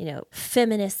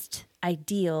 feminist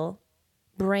ideal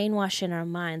brainwash in our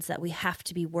minds that we have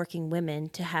to be working women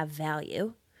to have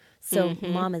value. So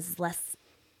mom is less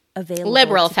available.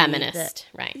 Liberal feminist,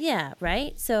 right. Yeah,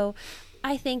 right? So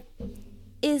I think,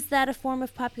 is that a form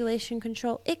of population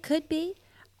control? It could be.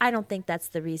 I don't think that's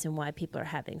the reason why people are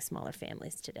having smaller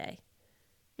families today.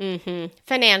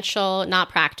 Financial, not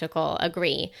practical.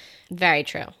 Agree. Very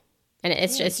true. And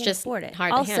it's just hard to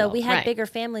handle. Also, we had bigger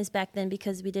families back then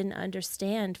because we didn't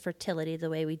understand fertility the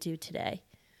way we do today.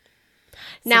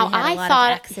 So now, we had a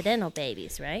lot of accidental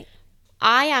babies, right?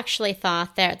 I actually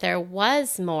thought that there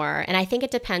was more, and I think it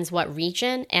depends what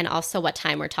region and also what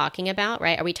time we're talking about,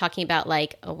 right? Are we talking about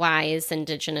like wise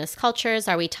indigenous cultures?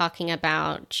 Are we talking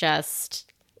about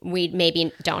just we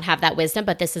maybe don't have that wisdom,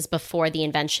 but this is before the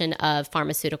invention of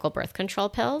pharmaceutical birth control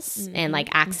pills and like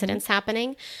accidents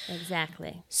happening.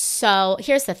 Exactly. So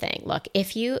here's the thing. Look,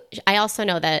 I also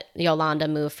know that Yolanda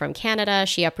moved from Canada.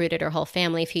 She uprooted her whole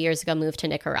family a few years ago, moved to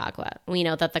Nicaragua. We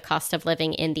know that the cost of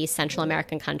living in these Central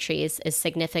American countries is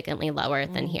significantly lower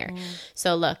than here.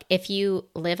 So look, if you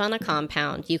live on a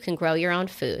compound, you can grow your own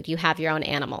food, you have your own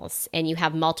animals, and you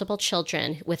have multiple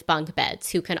children with bunk beds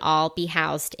who can all be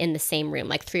housed in the same room,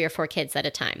 like 3 or 4 kids at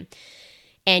a time.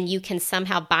 And you can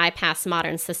somehow bypass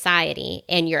modern society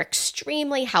and you're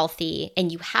extremely healthy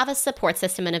and you have a support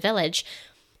system in a village,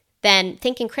 then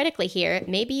thinking critically here,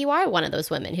 maybe you are one of those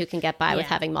women who can get by with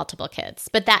having multiple kids.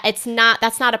 But that's not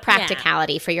a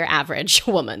practicality for your average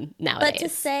woman nowadays.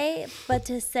 But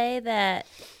to say that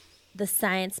the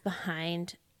science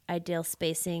behind ideal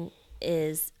spacing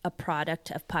is a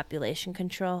product of population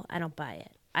control, I don't buy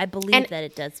it. I believe that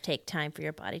it does take time for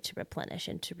your body to replenish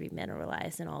and to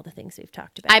remineralize and all the things we've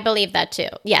talked about. I believe that too.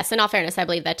 Yes, in all fairness, I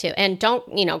believe that too. And don't,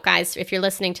 guys, if you're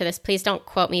listening to this, please don't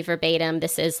quote me verbatim.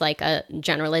 This is like a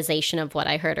generalization of what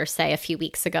I heard her say a few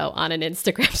weeks ago on an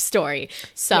Instagram story.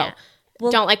 So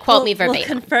don't quote me verbatim.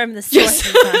 We'll confirm the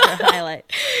sources on her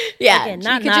highlight. Yeah, Again,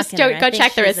 not you can just go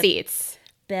check the receipts.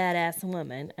 Badass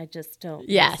woman. I just don't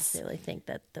necessarily think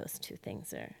that those two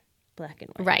things are black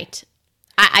and white. Right.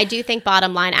 I do think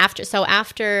bottom line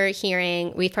after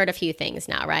hearing, we've heard a few things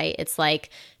now, right? It's like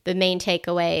the main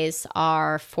takeaways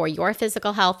are for your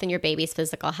physical health and your baby's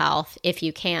physical health. If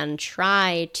you can,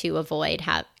 try to avoid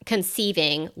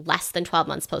conceiving less than 12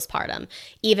 months postpartum.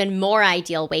 Even more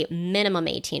ideal, wait minimum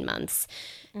 18 months.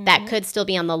 That could still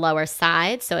be on the lower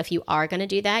side. So if you are going to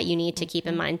do that, you need to keep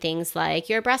in mind things like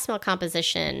your breast milk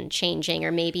composition changing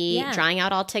or maybe drying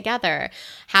out altogether.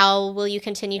 How will you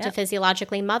continue to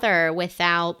physiologically mother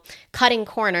without cutting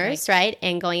corners, right?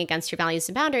 And going against your values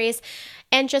and boundaries.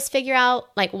 And just figure out,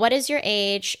 like, what is your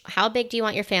age? How big do you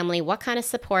want your family? What kind of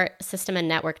support system and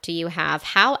network do you have?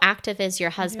 How active is your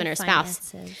husband or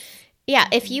spouse? Yeah,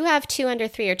 if you have 2 under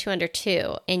 3 or 2 under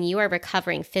 2 and you are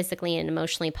recovering physically and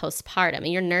emotionally postpartum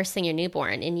and you're nursing your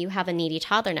newborn and you have a needy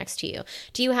toddler next to you,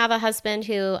 do you have a husband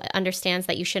who understands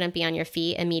that you shouldn't be on your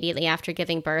feet immediately after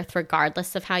giving birth,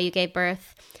 regardless of how you gave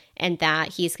birth, and that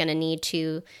he's going to need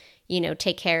to,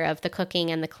 take care of the cooking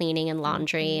and the cleaning and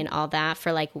laundry and all that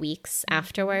for like weeks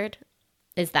afterward?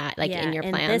 Is that in your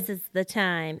plan? And this is the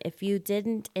time, if you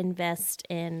didn't invest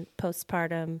in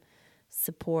postpartum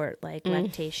support like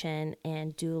lactation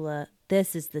and doula,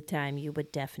 this is the time you would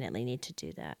definitely need to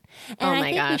do that. And I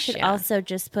think we should also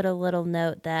just put a little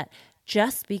note that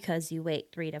just because you wait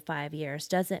 3 to 5 years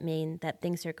doesn't mean that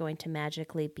things are going to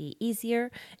magically be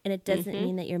easier, and it doesn't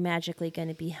mean that you're magically going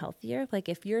to be healthier. Like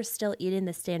if you're still eating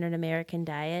the standard American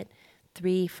diet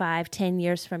 3, 5, 10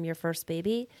 years from your first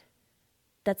baby,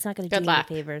 that's not going to do you any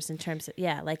favors in terms of,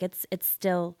 it's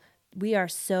still, we are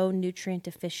so nutrient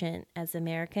deficient as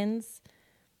Americans.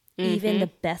 Even the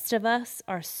best of us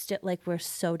are still, we're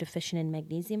so deficient in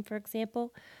magnesium, for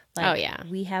example.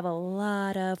 We have a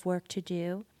lot of work to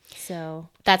do. So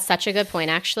that's such a good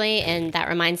point, actually. And that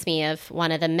reminds me of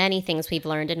one of the many things we've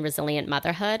learned in resilient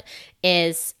motherhood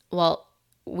is,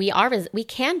 we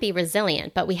can be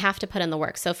resilient, but we have to put in the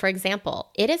work. So for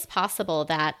example, it is possible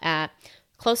that at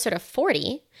closer to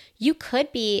 40, you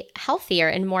could be healthier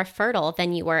and more fertile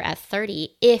than you were at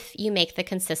 30 if you make the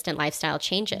consistent lifestyle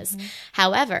changes.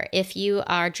 However, if you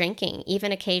are drinking,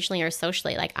 even occasionally or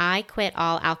socially, like I quit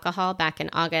all alcohol back in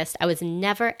August. I was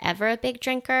never, ever a big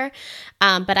drinker,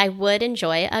 but I would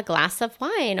enjoy a glass of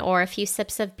wine or a few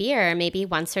sips of beer, maybe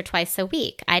once or twice a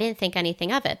week. I didn't think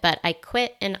anything of it, but I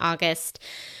quit in August.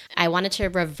 I wanted to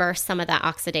reverse some of that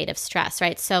oxidative stress,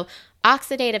 right? So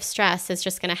oxidative stress is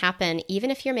just going to happen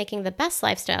even if you're making the best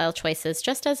lifestyle choices,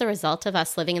 just as a result of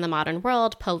us living in the modern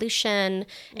world, pollution,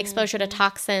 exposure to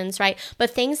toxins, right? But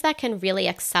things that can really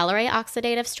accelerate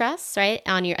oxidative stress, right,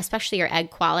 on especially your egg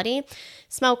quality,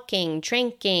 smoking,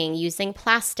 drinking, using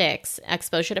plastics,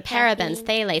 exposure to parabens,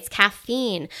 phthalates,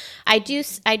 caffeine. I do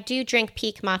drink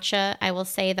Peak matcha. I will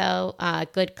say though, a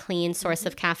good clean source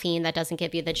of caffeine that doesn't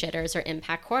give you the jitters or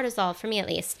impact cortisol, for me at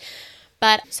least.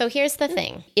 But so here's the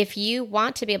thing. If you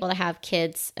want to be able to have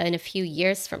kids in a few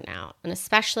years from now, and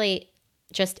especially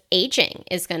just aging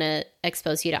is going to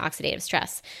expose you to oxidative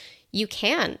stress, you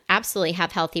can absolutely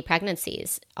have healthy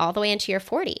pregnancies all the way into your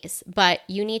 40s, but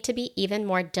you need to be even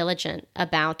more diligent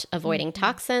about avoiding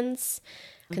toxins,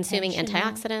 consuming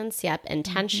antioxidants,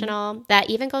 intentional.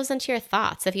 That even goes into your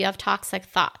thoughts. If you have toxic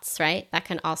thoughts, right, that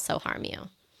can also harm you.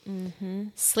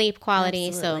 Sleep quality.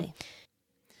 Absolutely.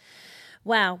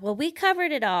 Wow. Well, we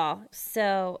covered it all.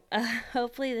 So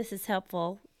hopefully this is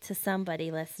helpful to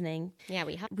somebody listening. Yeah,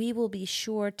 we will be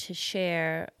sure to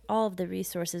share all of the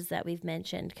resources that we've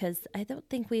mentioned, because I don't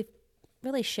think we've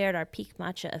really shared our Peak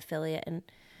Matcha affiliate and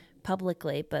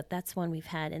publicly, but that's one we've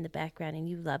had in the background, and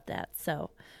you love that. So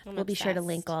we'll be sure to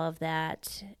link all of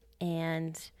that,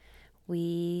 and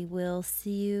we will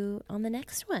see you on the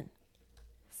next one.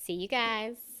 See you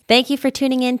guys. Thank you for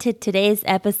tuning in to today's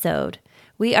episode.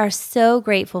 We are so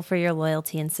grateful for your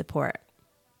loyalty and support.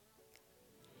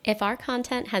 If our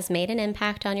content has made an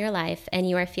impact on your life and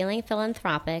you are feeling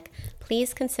philanthropic,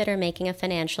 please consider making a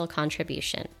financial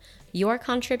contribution. Your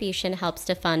contribution helps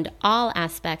to fund all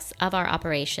aspects of our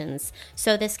operations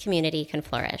so this community can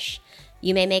flourish.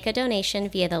 You may make a donation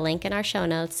via the link in our show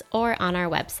notes or on our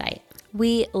website.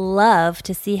 We love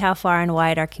to see how far and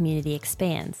wide our community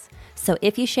expands. So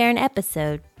if you share an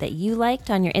episode that you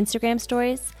liked on your Instagram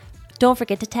stories, don't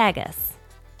forget to tag us.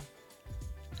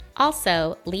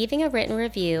 Also, leaving a written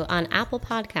review on Apple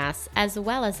Podcasts as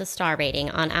well as a star rating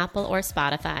on Apple or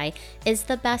Spotify is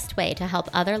the best way to help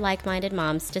other like-minded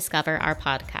moms discover our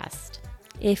podcast.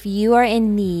 If you are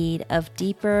in need of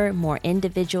deeper, more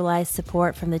individualized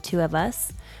support from the two of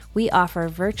us, we offer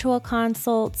virtual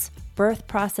consults, birth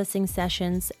processing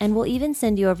sessions, and we'll even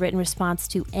send you a written response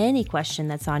to any question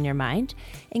that's on your mind,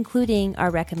 including our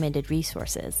recommended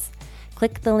resources.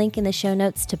 Click the link in the show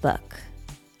notes to book.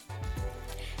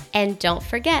 And don't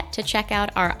forget to check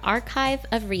out our archive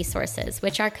of resources,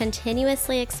 which are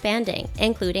continuously expanding,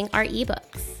 including our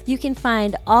ebooks. You can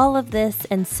find all of this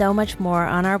and so much more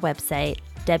on our website,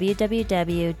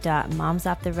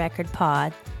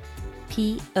 www.momsofftherecordpod,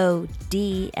 pod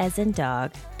as in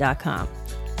dog.com.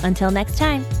 Until next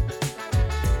time.